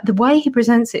this. But the way he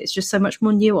presents it is just so much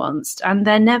more nuanced, and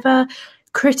they're never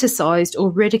criticised or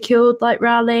ridiculed like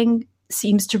Rowling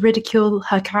seems to ridicule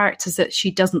her characters that she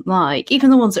doesn't like. Even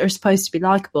the ones that are supposed to be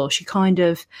likeable, she kind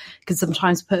of can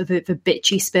sometimes put a bit of a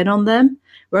bitchy spin on them.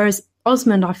 Whereas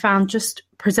Osmond, I found, just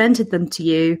presented them to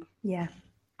you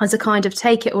as a kind of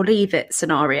take it or leave it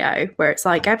scenario, where it's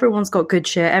like everyone's got good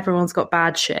shit, everyone's got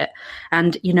bad shit.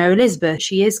 And, Elizabeth,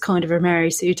 she is kind of a Mary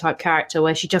Sue type character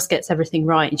where she just gets everything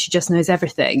right and she just knows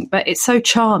everything. But it's so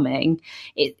charming.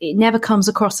 It never comes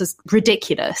across as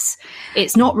ridiculous.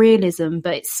 It's not realism,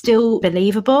 but it's still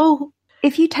believable.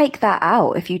 If you take that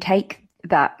out, if you take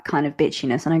that kind of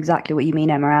bitchiness and exactly what you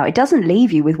mean, Emma, out, it doesn't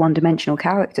leave you with one-dimensional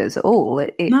characters at all.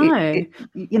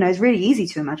 It's really easy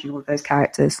to imagine all of those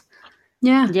characters.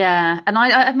 Yeah. And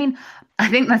I mean, I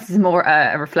think this is more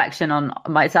a reflection on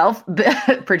myself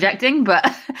projecting,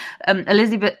 but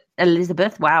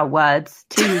Elizabeth, wow, words,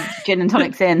 2 gin and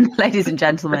tonics in, ladies and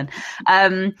gentlemen.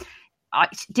 I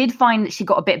did find that she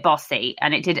got a bit bossy,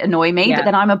 and it did annoy me, but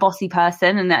then I'm a bossy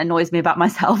person and that annoys me about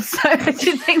myself. So I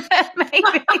do think that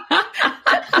maybe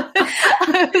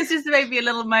it was just maybe a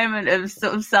little moment of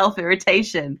sort of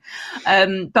self-irritation.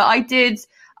 But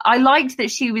I liked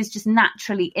that she was just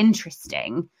naturally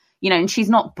interesting, and she's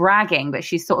not bragging, but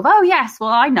she's sort of, oh, yes, well,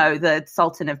 I know the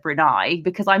Sultan of Brunei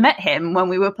because I met him when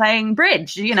we were playing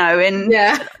bridge, in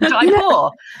Jaipur.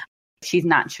 she's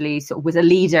naturally sort of was a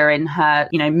leader in her,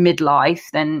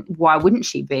 midlife, then why wouldn't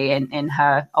she be in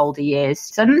her older years?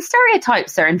 So the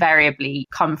stereotypes are invariably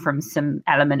come from some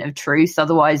element of truth,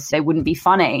 otherwise they wouldn't be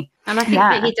funny. And I think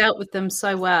that he dealt with them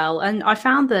so well. And I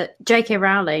found that J.K.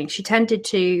 Rowling, she tended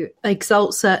to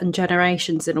exalt certain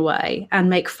generations in a way and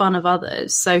make fun of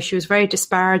others. So she was very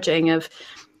disparaging of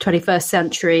 21st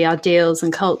century ideals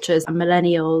and cultures and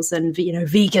millennials and,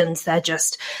 vegans. They're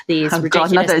just these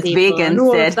ridiculous God, those people vegans and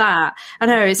all did. of that. I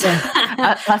know, it's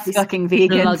us fucking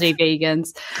vegans. Bloody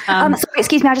vegans. Sorry,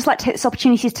 excuse me, I'd just like to take this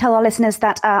opportunity to tell our listeners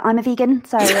that I'm a vegan.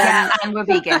 So and we're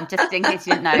vegan, just in case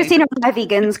you didn't know. Christina and I are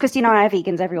vegans. Christina and I are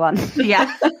vegans, everyone.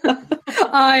 Yeah.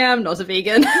 I am not a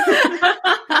vegan.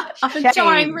 I'm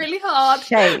trying really hard.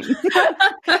 Shame.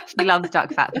 She loves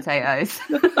duck fat potatoes.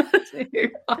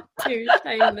 I do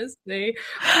shamelessly.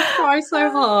 I try so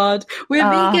hard. We're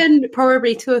vegan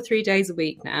probably 2 or 3 days a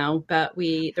week now, but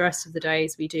the rest of the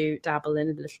days we do dabble in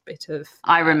a little bit of.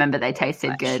 I remember they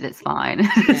tasted good. It's fine.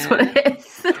 It's what it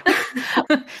is.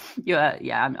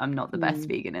 I'm not the best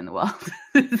vegan in the world.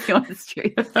 It's the honest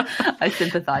truth. I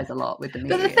sympathise a lot with the meat.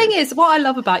 But the thing is, what I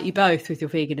love about you both with your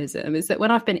veganism is that when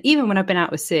I've been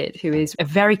out with Sid, who is a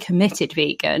very committed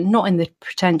vegan, not in the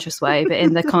pretentious way, but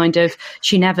in the kind of,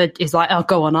 she never is like, oh,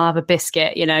 go on, I'll have a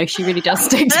biscuit. She really does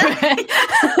stick to it.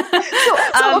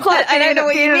 I don't know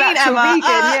what you mean, Emma.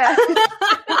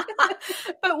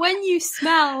 But when you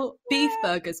smell beef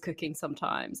burgers cooking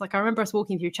sometimes, like I remember us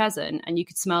walking through Cheshunt and you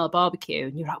could smell a barbecue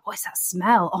and you're like, what is that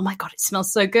smell? Oh my God, it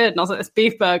smells so good. And I was like, it's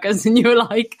beef burgers. And you were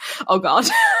like, oh God.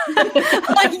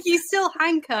 Like you still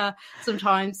hanker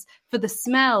sometimes for the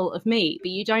smell of meat,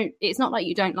 but it's not like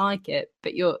you don't like it,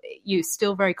 but you're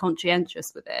still very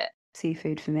conscientious with it.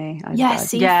 Seafood for me.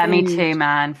 Seafood. Yeah, me too,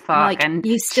 man. Fuck. Like, and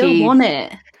you still cheese. Want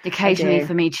it. Occasionally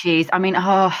for me, cheese. I mean,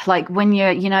 like when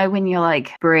you're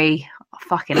like brie,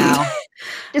 fucking hell.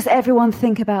 Just everyone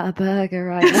think about a burger,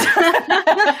 right?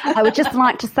 I would just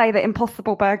like to say that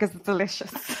Impossible Burgers are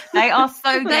delicious. They are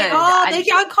so good. They are.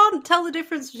 I can't tell the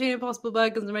difference between Impossible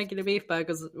Burgers and regular beef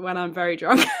burgers when I'm very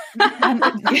drunk.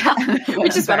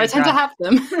 Which is when I tend to have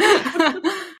them.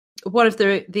 One of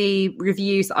the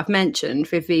reviews that I've mentioned,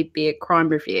 Viv Be a Crime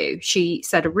Review, she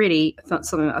said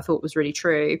something that I thought was really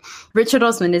true. Richard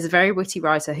Osman is a very witty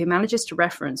writer who manages to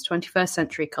reference 21st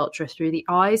century culture through the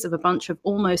eyes of a bunch of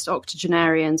almost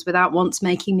octogenarians without once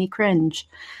making me cringe.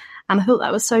 And I thought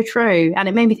that was so true. And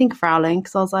it made me think of Rowling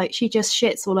because I was like, she just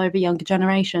shits all over younger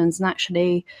generations. And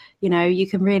actually, you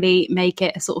can really make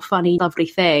it a sort of funny, lovely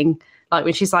thing. Like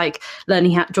when she's like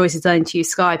Joyce is learning to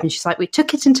use Skype and she's like, we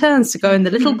took it in turns to go in the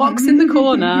little box in the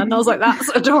corner. And I was like, that's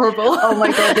adorable. Oh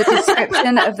my God, the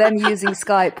description of them using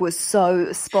Skype was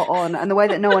so spot on. And the way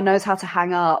that no one knows how to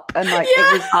hang up. And like,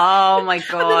 It was, oh my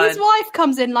God. And then his wife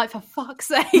comes in like, for fuck's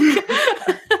sake.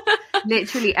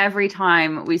 Literally every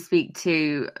time we speak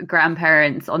to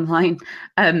grandparents online,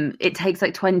 it takes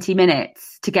like 20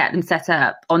 minutes to get them set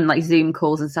up on like Zoom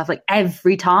calls and stuff, like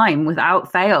every time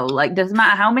without fail. Like doesn't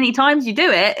matter how many times you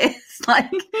do it, it's like,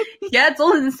 yeah, it's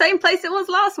all in the same place it was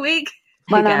last week.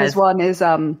 My nana's one is,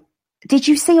 did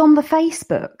you see on the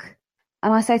Facebook?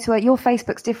 And I say to her, your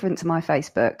Facebook's different to my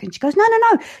Facebook. And she goes, no.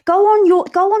 Go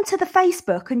on to the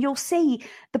Facebook and you'll see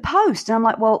the post. And I'm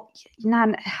like, well,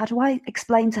 Nan, how do I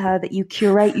explain to her that you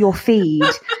curate your feed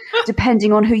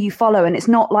depending on who you follow? And it's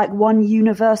not like one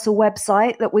universal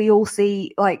website that we all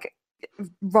see like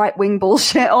right-wing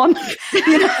bullshit on.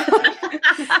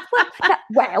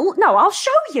 Well, no, I'll show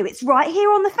you. It's right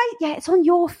here on the Yeah, it's on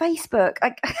your Facebook.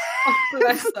 Oh,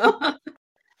 bless her.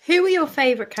 Who were your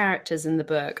favourite characters in the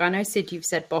book? I know, Sid, you've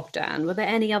said Bogdan. Were there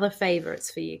any other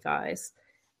favourites for you guys?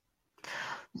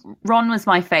 Ron was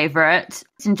my favourite.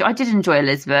 I did enjoy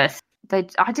Elizabeth.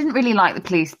 I didn't really like the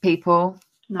police people.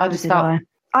 No,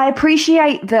 I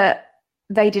appreciate that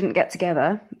they didn't get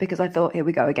together because I thought, here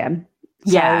we go again.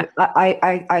 Yeah. So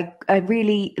I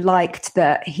really liked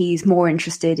that he's more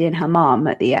interested in her mum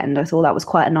at the end. I thought that was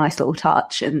quite a nice little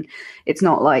touch. And it's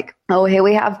not like, oh, here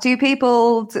we have two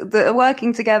people that are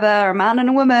working together, a man and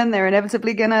a woman. They're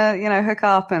inevitably going to, hook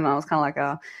up. And I was kind of like,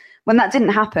 oh. When that didn't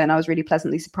happen, I was really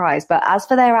pleasantly surprised. But as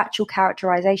for their actual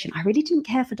characterization, I really didn't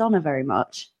care for Donna very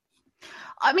much.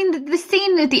 I mean, the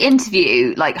scene of the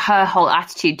interview, like her whole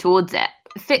attitude towards it,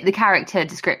 fit the character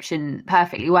description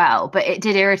perfectly well, but it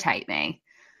did irritate me.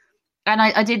 And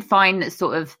I did find that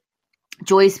sort of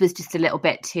Joyce was just a little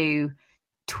bit too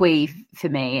twee for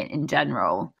me in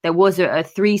general. There was a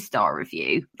 3-star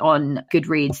review on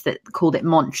Goodreads that called it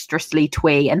monstrously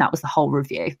twee, and that was the whole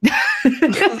review.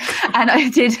 And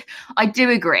I do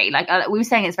agree. Like we were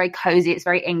saying, it's very cozy, it's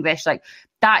very English. Like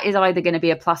that is either going to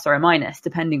be a plus or a minus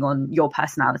depending on your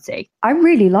personality. I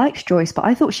really liked Joyce, but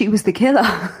I thought she was the killer.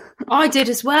 I did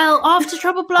as well. After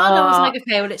Troubled Blood, I was like,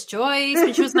 okay, well, it's Joyce.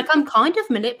 And she was like, I'm kind of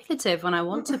manipulative when I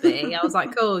want to be. I was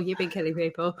like, cool, you've been killing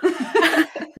people.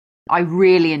 I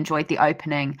really enjoyed the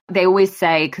opening. They always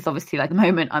say, because obviously like the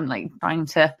moment I'm like trying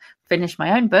to finish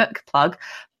my own book, plug,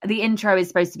 the intro is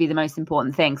supposed to be the most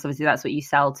important thing. So obviously that's what you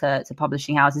sell to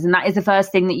publishing houses. And that is the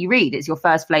first thing that you read. It's your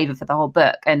first flavour for the whole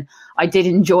book. And I did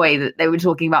enjoy that they were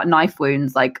talking about knife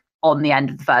wounds like on the end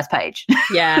of the first page.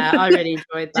 Yeah, I really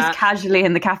enjoyed that. Just casually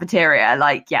in the cafeteria,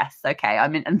 like, yes, okay,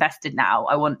 I'm invested now.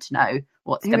 I want to know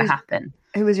what's going to happen.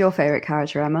 Who was your favourite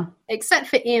character, Emma? Except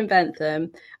for Ian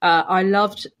Bentham, I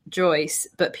loved Joyce,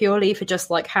 but purely for just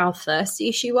like how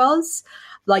thirsty she was.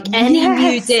 Like any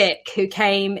new dick who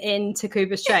came into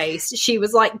Cooper's Chase, she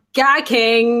was like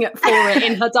gagging for it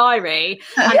in her diary.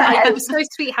 And it was so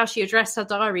sweet how she addressed her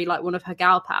diary like one of her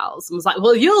gal pals and was like,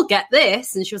 well, you'll get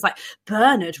this. And she was like,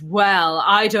 Bernard, well,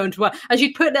 I don't want. And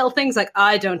she'd put little things like,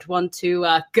 I don't want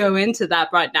to go into that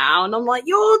right now. And I'm like,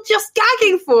 you're just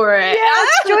gagging for it. Yes,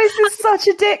 Joyce is such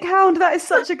a dick hound. That is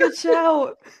such a good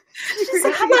shout. Just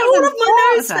like, all of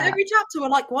my notes for every chapter were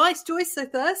like, why is Joyce so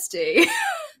thirsty?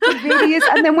 It really is.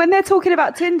 And then when they're talking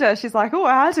about Tinder, she's like, oh,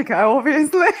 I had to go,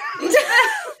 obviously.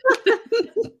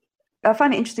 I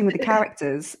find it interesting with the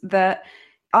characters that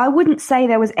I wouldn't say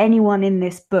there was anyone in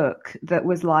this book that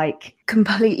was like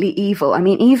completely evil. I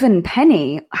mean, even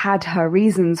Penny had her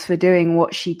reasons for doing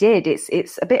what she did.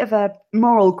 It's a bit of a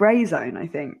moral grey zone, I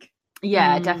think.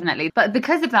 Yeah, definitely. But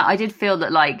because of that, I did feel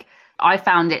that like I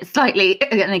found it slightly,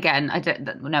 and again, I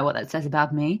don't know what that says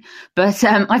about me, but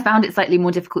I found it slightly more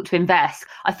difficult to invest.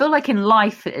 I feel like in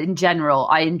life in general,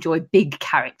 I enjoy big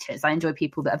characters. I enjoy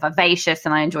people that are vivacious,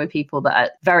 and I enjoy people that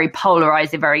are very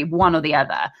polarized, very one or the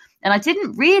other. And I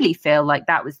didn't really feel like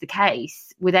that was the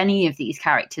case with any of these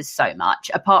characters so much,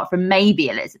 apart from maybe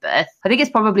Elizabeth. I think it's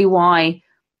probably why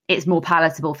it's more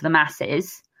palatable for the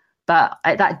masses, but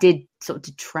that did sort of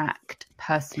detract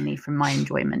personally from my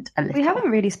enjoyment a little. We haven't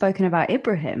really spoken about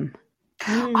Ibrahim.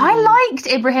 I liked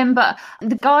Ibrahim, but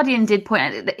The Guardian did point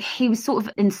out that he was sort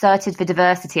of inserted for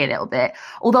diversity a little bit.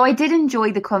 Although I did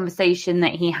enjoy the conversation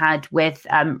that he had with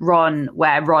Ron,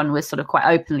 where Ron was sort of quite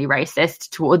openly racist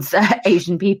towards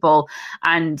Asian people,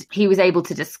 and he was able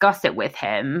to discuss it with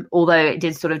him, although it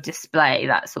did sort of display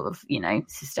that sort of,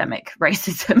 systemic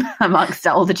racism amongst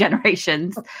older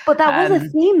generations. But that was a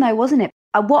theme though, wasn't it?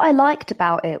 What I liked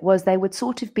about it was they would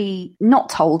sort of be not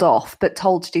told off, but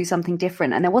told to do something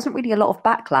different. And there wasn't really a lot of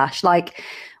backlash. Like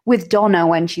with Donna,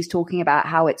 when she's talking about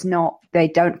how they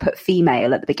don't put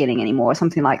female at the beginning anymore or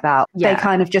something like that. Yeah. They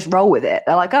kind of just roll with it.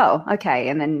 They're like, oh, okay.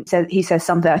 And then he says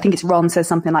something, I think it's Ron says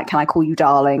something like, can I call you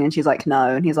darling? And she's like,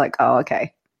 no. And he's like, oh,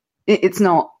 okay. It's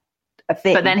not a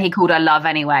thing. But then he called her love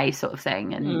anyway, sort of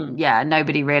thing. And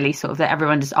nobody really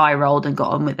everyone just eye rolled and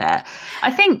got on with it.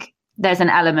 I think there's an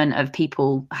element of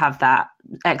people have that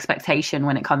expectation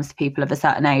when it comes to people of a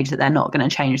certain age that they're not going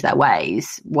to change their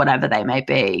ways, whatever they may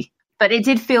be. But it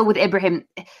did feel with Ibrahim,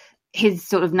 his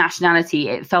sort of nationality,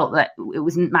 it felt that it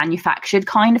wasn't manufactured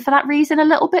kind of for that reason a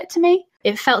little bit to me.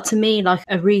 It felt to me like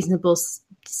a reasonable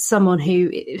someone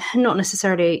who, not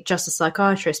necessarily just a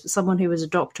psychiatrist, but someone who was a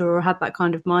doctor or had that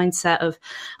kind of mindset of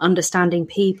understanding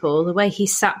people, the way he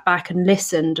sat back and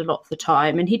listened a lot of the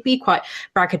time. And he'd be quite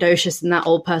braggadocious in that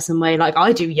old person way, like,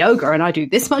 I do yoga and I do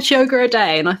this much yoga a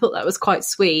day. And I thought that was quite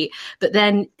sweet. But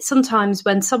then sometimes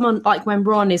when someone, like when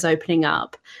Ron is opening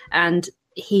up and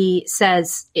he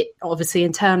says it obviously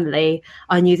internally,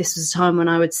 I knew this was a time when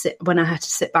I had to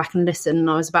sit back and listen, and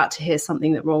I was about to hear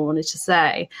something that Ron wanted to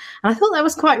say. And I thought that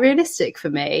was quite realistic for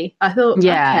me. I thought,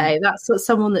 okay, that's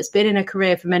someone that's been in a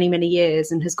career for many, many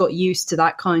years and has got used to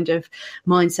that kind of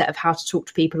mindset of how to talk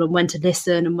to people and when to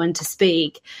listen and when to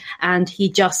speak. And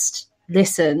he just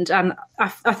listened. And I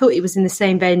thought it was in the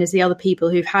same vein as the other people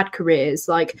who've had careers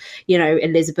like,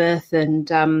 Elizabeth and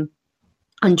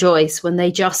Joyce, when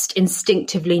they just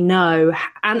instinctively know,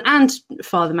 and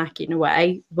Father Mackey in a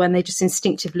way, when they just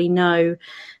instinctively know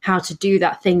how to do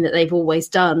that thing that they've always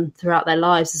done throughout their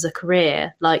lives as a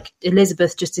career. Like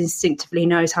Elizabeth just instinctively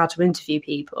knows how to interview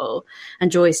people,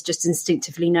 and Joyce just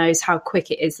instinctively knows how quick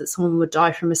it is that someone would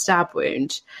die from a stab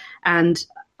wound. And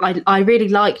I really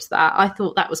liked that. I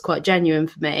thought that was quite genuine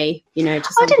for me, to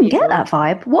some I didn't people. get that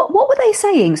vibe. What were they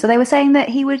saying? So they were saying that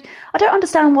he would... I don't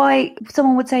understand why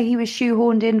someone would say he was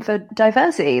shoehorned in for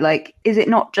diversity. Like, is it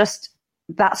not just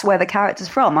that's where the character's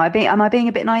from. Am I being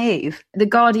a bit naive? The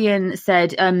Guardian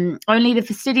said, only the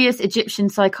fastidious Egyptian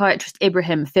psychiatrist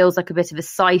Ibrahim feels like a bit of a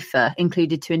cipher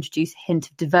included to introduce a hint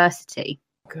of diversity.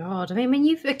 God, I mean, when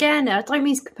you've, again, I don't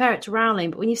mean to compare it to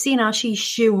Rowling, but when you've seen how she's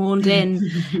shoehorned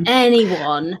in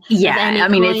anyone. Yeah, I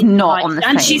mean, it's not on the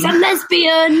same. And she's a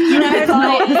lesbian, you know. It's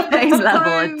not on the same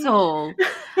level at all.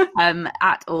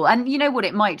 At all. And you know what?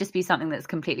 It might just be something that's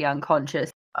completely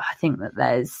unconscious. I think that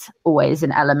there's always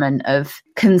an element of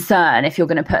concern if you're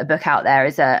going to put a book out there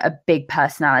as a big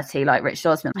personality like Richard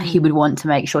Osman. He would want to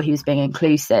make sure he was being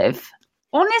inclusive.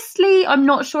 Honestly, I'm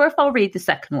not sure if I'll read the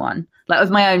second one, like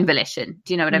of my own volition.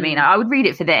 Do you know what I mean? I would read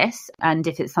it for this. And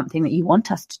if it's something that you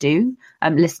want us to do,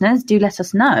 listeners, do let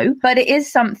us know. But it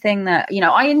is something that, you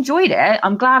know, I enjoyed it.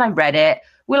 I'm glad I read it.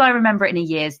 Will I remember it in a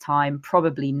year's time?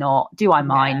 Probably not. Do I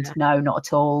mind? Yeah. No, not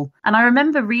at all. And I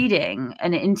remember reading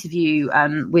an interview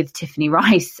with Tiffany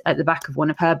Rice at the back of one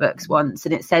of her books once,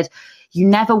 and it said, you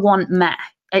never want meh.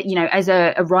 You know, as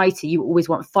a writer, you always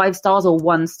want 5 stars or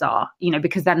 1 star, you know,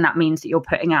 because then that means that you're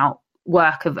putting out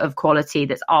work of quality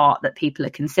that's art that people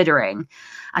are considering.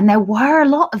 And there were a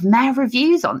lot of meh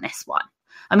reviews on this one.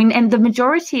 I mean, and the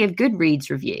majority of Goodreads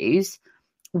reviews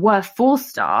were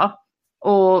 4-star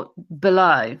or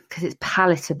below because it's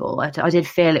palatable. I did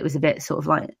feel it was a bit sort of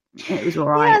like, it was all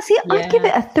right. Yeah, see, I'd give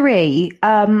it a 3.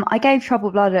 I gave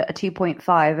Troubled Blood a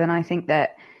 2.5, and I think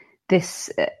that this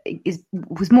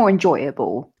was more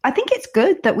enjoyable. I think it's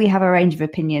good that we have a range of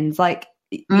opinions. Like,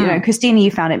 you know, Christina,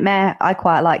 you found it meh. I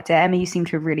quite liked it. Emma, you seem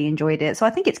to have really enjoyed it. So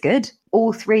I think it's good.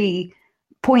 All 3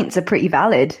 points are pretty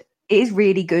valid. It is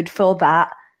really good for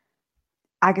that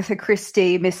Agatha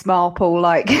Christie, Miss Marple,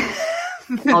 like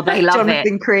oh, they love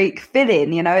Jonathan Creek fill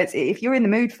in. You know, if you're in the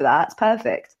mood for that, it's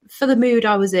perfect. For the mood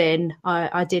I was in,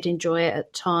 I did enjoy it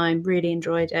at the time, really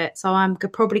enjoyed it. So I'm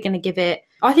probably going to give it,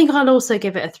 I think I'll also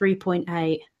give it a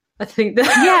 3.8. I think that.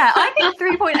 Yeah, I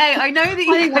think 3.8. I know that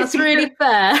you think that's really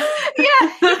fair.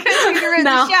 Yeah, because you're in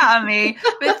the shout at me,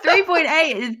 but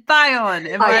 3.8 is bang on.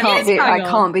 I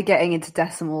can't be getting into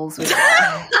decimals with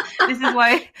that. This is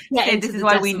why. Yeah, this is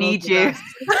why we need you.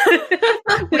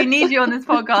 We need you on this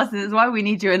podcast. This is why we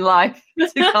need you in life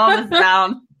to calm us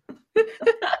down.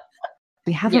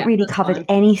 We haven't really covered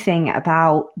anything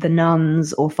about the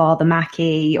nuns or Father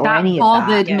Mackey or any of that.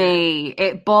 That bothered me.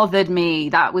 It bothered me.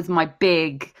 That was my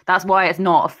big. That's why it's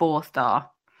not a 4-star.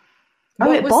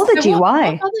 Oh, it bothered you?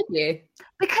 Why? What bothered you?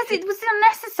 Because it was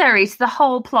unnecessary to the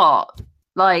whole plot.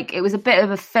 Like, it was a bit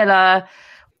of a filler,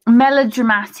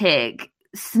 melodramatic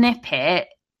snippet.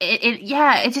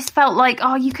 It just felt like,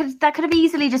 that could have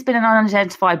easily just been an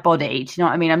unidentified body. Do you know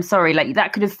what I mean? I'm sorry. Like,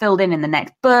 that could have filled in the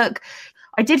next book.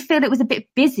 I did feel it was a bit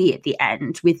busy at the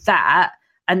end with that,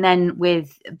 and then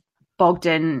with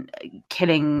Bogdan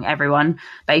killing everyone,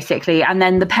 basically, and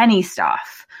then the Penny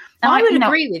stuff. And I would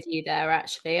agree with you there,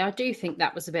 actually. I do think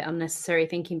that was a bit unnecessary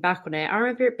thinking back on it. I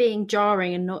remember it being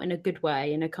jarring and not in a good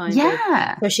way, in a kind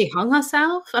of where she hung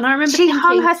herself. And I remember she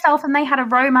hung herself and they had a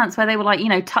romance where they were like, you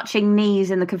know, touching knees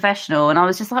in the confessional. And I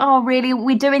was just like, oh, really?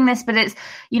 We're doing this? But it's,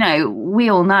 you know, we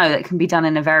all know that it can be done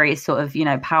in a very sort of, you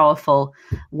know, powerful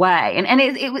way. And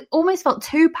it almost felt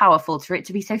too powerful for it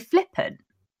to be so flippant.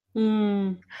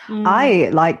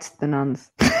 I liked the nuns.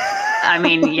 I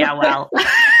mean, yeah, well...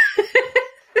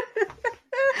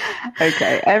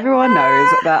 Okay, everyone knows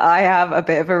that I have a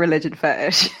bit of a religion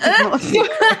fetish.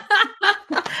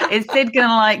 Is Sid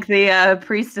gonna like the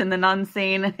priest and the nun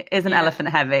scene? Isn't elephant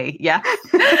heavy? Yeah.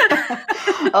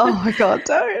 Oh my god,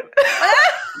 don't.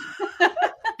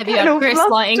 Have you had Chris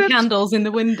lighting candles in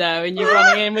the window and you're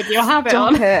running in with your habit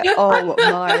on? Oh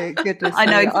my goodness. I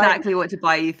know exactly what to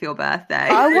buy you for your birthday.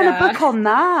 I want to book on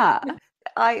that.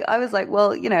 I was like,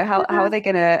 well, you know, how are they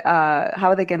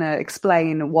gonna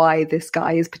explain why this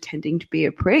guy is pretending to be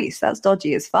a priest? That's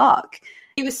dodgy as fuck.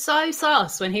 He was so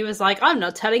sus when he was like, I'm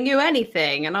not telling you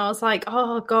anything. And I was like,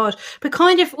 oh God. But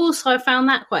kind of also I found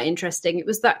that quite interesting. It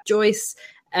was that Joyce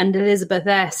and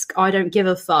Elizabeth-esque, I don't give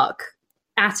a fuck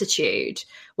attitude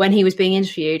when he was being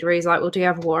interviewed, where he's like, well, do you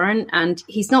have a warrant? And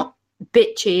he's not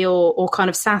bitchy or kind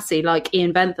of sassy like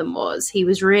Ian Bentham was. He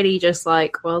was really just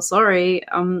like, well, sorry,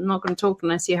 I'm not going to talk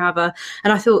unless you have a...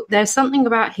 And I thought there's something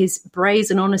about his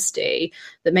brazen honesty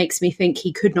that makes me think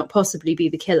he could not possibly be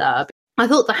the killer. I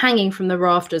thought the hanging from the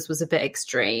rafters was a bit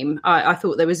extreme. I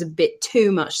thought there was a bit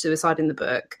too much suicide in the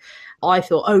book. I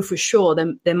thought, oh, for sure,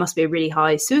 there must be a really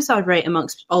high suicide rate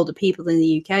amongst older people in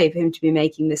the UK for him to be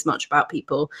making this much about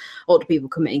older people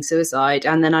committing suicide.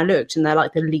 And then I looked and they're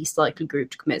like the least likely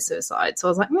group to commit suicide. So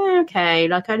I was like, okay,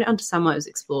 like I understand why it was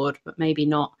explored, but maybe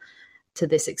not to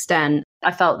this extent.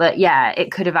 I felt that, yeah,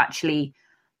 it could have actually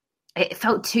it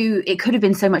felt too, it could have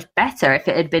been so much better if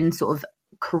it had been sort of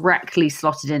correctly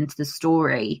slotted into the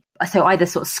story. So either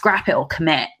sort of scrap it or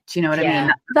commit. Do you know what I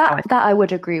mean? That I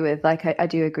would agree with. Like, I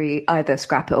do agree, either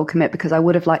scrap it or commit, because I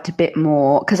would have liked a bit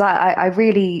more, because I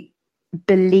really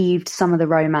believed some of the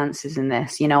romances in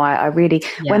this. You know, I really,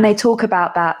 when they talk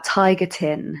about that tiger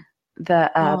tin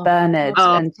that Bernard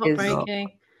and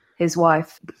his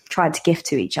wife tried to gift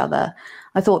to each other,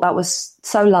 I thought that was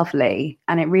so lovely,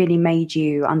 and it really made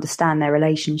you understand their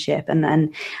relationship.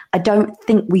 And I don't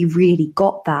think we really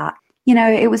got that. You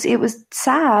know, it was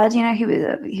sad. You know,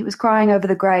 he was crying over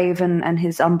the grave and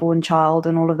his unborn child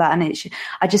and all of that. And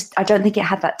I don't think it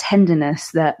had that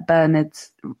tenderness that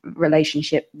Bernard's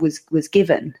relationship was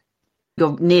given.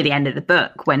 You're near the end of the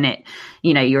book when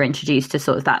you're introduced to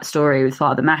sort of that story with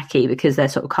Father Mackey, because they're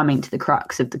sort of coming to the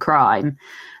crux of the crime.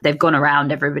 They've gone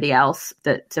around everybody else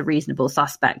that's a reasonable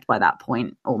suspect by that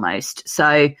point, almost.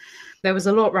 So there was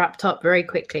a lot wrapped up very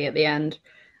quickly at the end.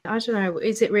 I don't know,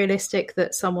 is it realistic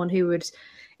that someone who would,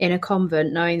 in a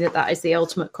convent, knowing that is the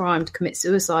ultimate crime, to commit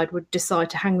suicide, would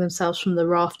decide to hang themselves from the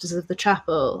rafters of the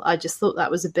chapel? I just thought that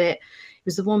was it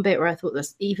was the one bit where I thought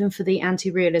this, even for the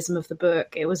anti-realism of the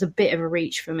book, it was a bit of a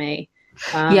reach for me.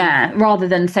 Rather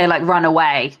than say like run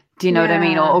away. Do you know what I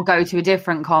mean? Or go to a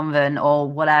different convent or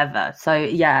whatever. So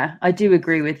yeah, I do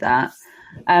agree with that.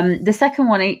 The second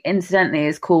one, incidentally,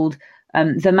 is called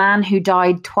The Man Who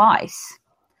Died Twice.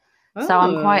 Oh.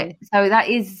 So that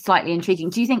is slightly intriguing.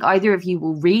 Do you think either of you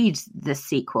will read the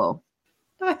sequel?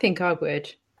 I think I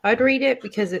would. I'd read it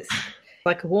because it's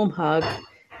like a warm hug,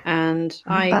 and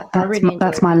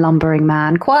that's my lumbering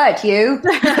man. Quiet, you.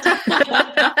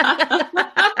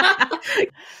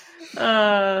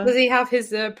 Does he have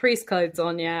his priest clothes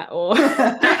on yet, or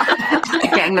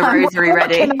getting the rosary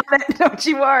ready? Don't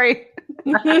you worry.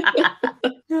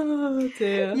 Oh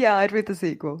dear. Yeah, I'd read the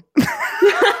sequel.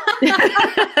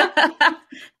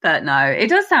 But no, it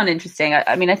does sound interesting.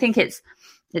 I mean, I think it's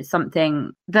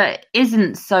something that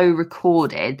isn't so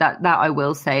recorded, that I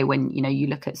will say, when you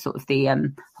look at sort of the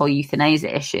whole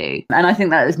euthanasia issue. And I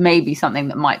think that is maybe something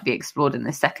that might be explored in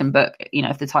the second book,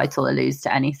 if the title alludes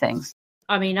to anything.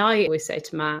 I mean, I always say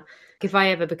to Matt, if I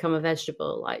ever become a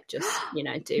vegetable, like, just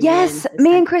do yes,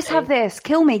 me and Chris have this,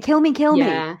 kill me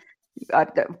yeah.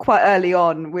 Quite early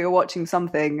on, we were watching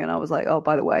something, and I was like, oh,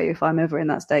 by the way, if I'm ever in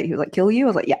that state, he was like, kill you? I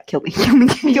was like, yeah, kill me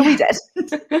dead.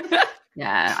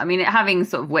 Yeah, I mean, having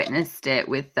sort of witnessed it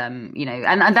with and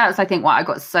that's, I think, why I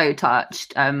got so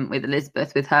touched with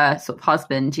Elizabeth, with her sort of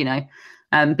husband,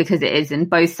 because it is in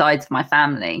both sides of my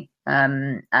family.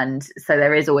 And so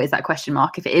there is always that question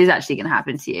mark if it is actually going to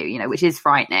happen to you, which is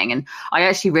frightening. And I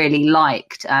actually really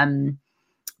liked,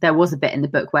 there was a bit in the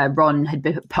book where Ron had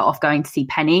been put off going to see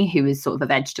Penny, who was sort of a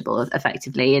vegetable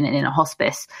effectively in a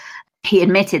hospice. He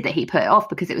admitted that he put it off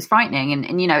because it was frightening. And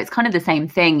it's kind of the same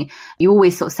thing. You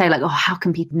always sort of say like, oh, how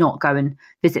can people not go and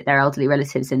visit their elderly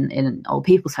relatives in old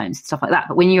people's homes and stuff like that?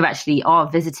 But when you actually are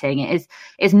visiting,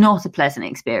 it's not a pleasant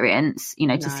experience,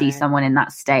 to see someone in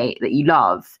that state that you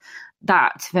love.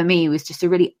 That for me was just a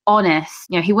really honest,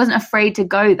 he wasn't afraid to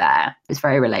go there. It's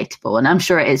very relatable. And I'm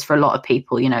sure it is for a lot of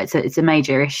people, it's a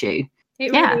major issue.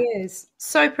 It really is.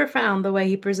 So profound the way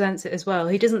he presents it as well.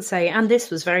 He doesn't say, and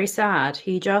this was very sad.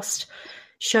 He just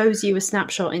shows you a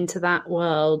snapshot into that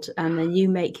world, and then you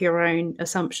make your own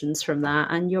assumptions from that.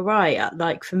 And you're right.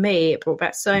 Like, for me, it brought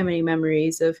back so many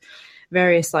memories of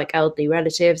various like elderly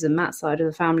relatives and Matt's side of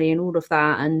the family and all of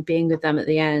that, and being with them at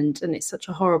the end. And it's such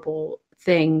a horrible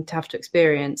thing to have to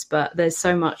experience, but there's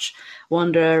so much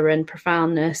wonder and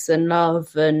profoundness and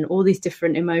love and all these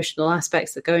different emotional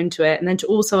aspects that go into it, and then to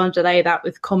also underlay that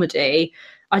with comedy,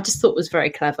 I just thought was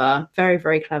very clever, very,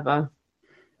 very clever.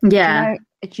 Yeah.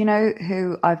 Do you know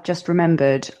who I've just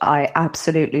remembered I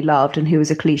absolutely loved, and who was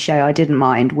a cliche I didn't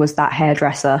mind, was that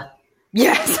hairdresser.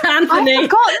 Yes, Anthony. I've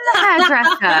forgotten the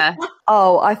hairdresser.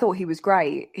 Oh, I thought he was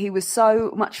great. He was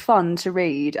so much fun to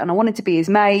read, and I wanted to be his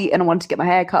mate, and I wanted to get my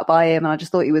hair cut by him, and I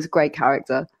just thought he was a great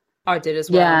character. I did as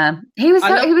well. Yeah, he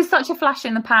was such a flash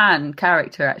in the pan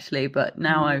character, actually. But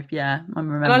now I'm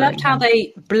remembering. And I loved how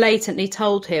they blatantly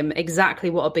told him exactly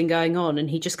what had been going on, and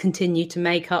he just continued to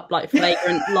make up like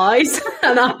flagrant lies.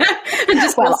 And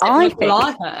just I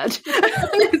heard.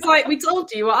 It's like, we told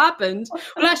you what happened.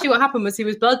 Well, actually, what happened was he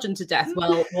was bludgeoned to death.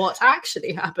 Well, what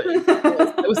actually happened?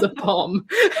 It was a bomb.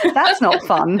 That's not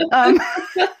fun.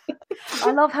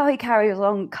 I love how he carries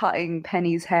on cutting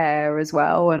Penny's hair as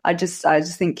well, and I just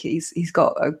think he's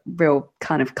got a real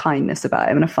kind of kindness about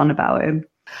him and a fun about him.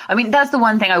 I mean, that's the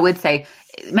one thing I would say,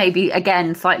 maybe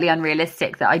again slightly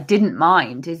unrealistic, that I didn't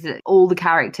mind, is that all the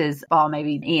characters, bar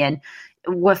maybe Ian,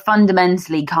 were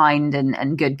fundamentally kind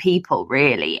and good people,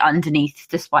 really, underneath,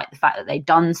 despite the fact that they'd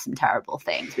done some terrible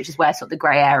things, which is where sort of the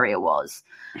grey area was.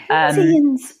 Who was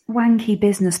Ian's wanky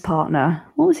business partner?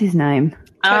 What was his name?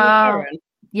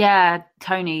 Yeah,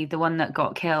 Tony, the one that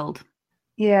got killed.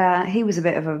 Yeah, he was a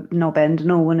bit of a knob end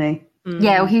and all, wasn't he?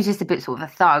 Yeah, well, he was just a bit sort of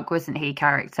a thug, wasn't he,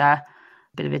 character?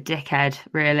 Bit of a dickhead,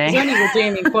 really. His only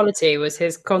redeeming quality was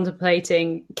his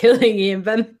contemplating killing Ian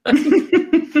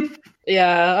Bentham.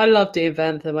 Yeah, I loved Ian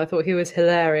Bentham. I thought he was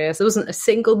hilarious. There wasn't a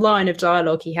single line of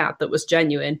dialogue he had that was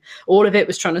genuine. All of it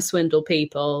was trying to swindle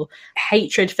people,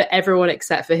 hatred for everyone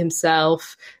except for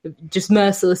himself, just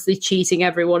mercilessly cheating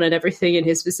everyone and everything in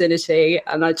his vicinity.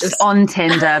 And I just on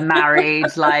Tinder,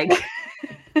 married, like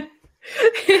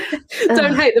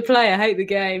don't hate the player, hate the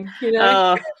game. You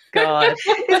know. Oh God!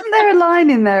 Isn't there a line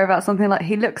in there about something like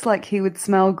he looks like he would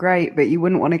smell great, but you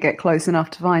wouldn't want to get close enough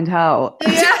to find out?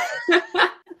 Yeah.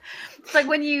 It's like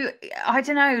when I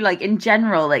don't know, like in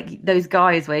general, like those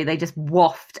guys where they just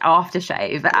waft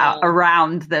aftershave out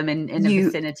around them in the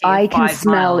vicinity. I can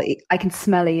smell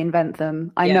Ian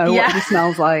Bentham. I know what he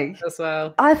smells like as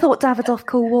well. I thought Davidoff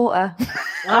cool water.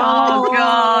 Oh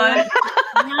God!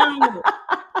 No.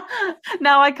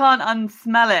 Now I can't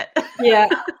unsmell it. Yeah.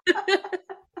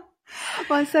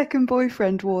 My second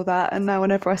boyfriend wore that, and now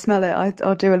whenever I smell it,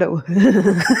 I'll do a little.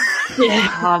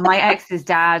 Oh, my ex's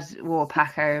dad wore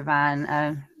Paco,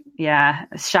 man. Yeah,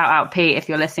 shout out Pete if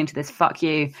you're listening to this. Fuck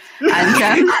you.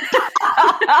 And,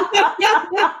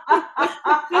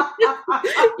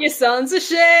 your sons are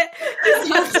shit. Your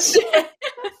sons are shit.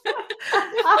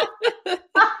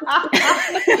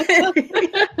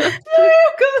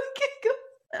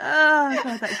 Oh,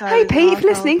 God, that guy hey Pete, if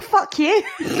listening, fuck you.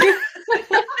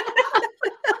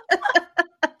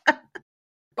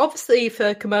 Obviously,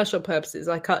 for commercial purposes,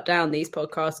 I cut down these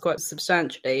podcasts quite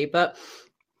substantially, but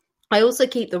I also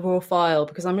keep the raw file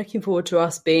because I'm looking forward to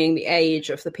us being the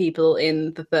age of the people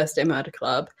in the Thursday Murder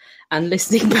Club and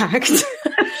listening back to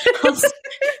us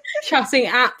chatting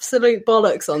absolute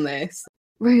bollocks on this.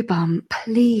 Rubum,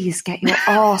 please get your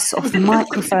arse off the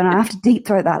microphone. I have to deep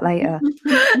throat that later.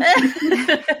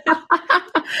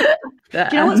 Do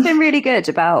you know what's been really good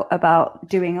about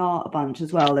doing art a bunch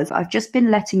as well is I've just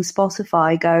been letting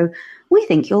Spotify go, we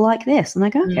think you'll like this. And I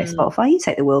go, okay, Spotify, you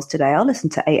take the wheels today. I'll listen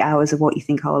to 8 hours of what you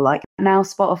think I'll like. Now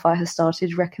Spotify has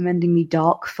started recommending me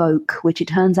dark folk, which it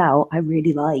turns out I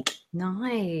really like.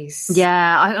 Nice.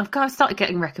 Yeah, I've started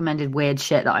getting recommended weird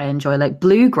shit that I enjoy, like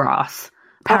bluegrass.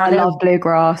 I love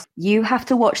bluegrass. You have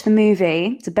to watch the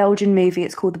movie. It's a Belgian movie.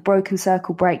 It's called The Broken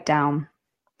Circle Breakdown.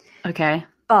 Okay.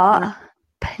 But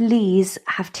please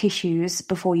have tissues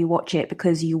before you watch it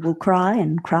because you will cry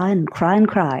and cry and cry and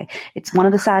cry. It's one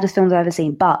of the saddest films I've ever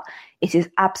seen, but it is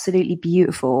absolutely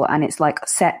beautiful, and it's like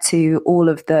set to all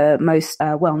of the most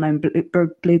well-known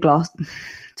bluegrass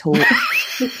talk.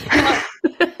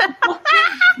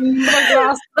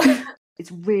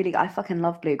 It's really, I fucking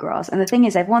love bluegrass. And the thing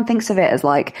is, everyone thinks of it as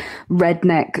like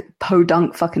redneck,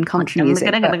 podunk fucking country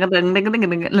music. It's like, no,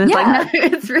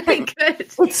 it's really good.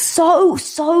 It's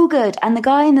so good. And the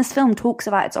guy in this film talks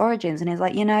about its origins and he's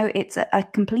like, you know, it's a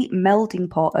complete melting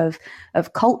pot of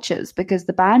cultures because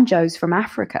the banjo's from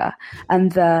Africa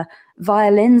and the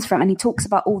violins from, and he talks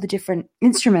about all the different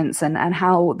instruments and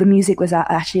how the music was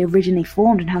actually originally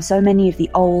formed and how so many of the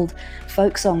old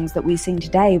folk songs that we sing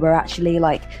today were actually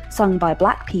like sung by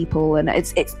black people, and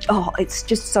it's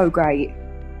just so great.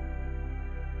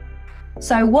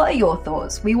 So what are your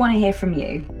thoughts? We want to hear from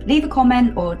you. Leave a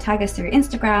comment or tag us through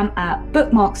Instagram at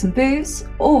bookmarksandbooze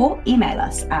or email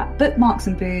us at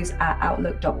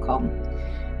bookmarksandbooze@outlook.com.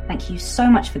 Thank you so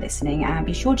much for listening, and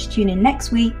be sure to tune in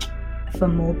next week for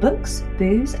more books,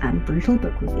 booze, and brutal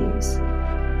book reviews.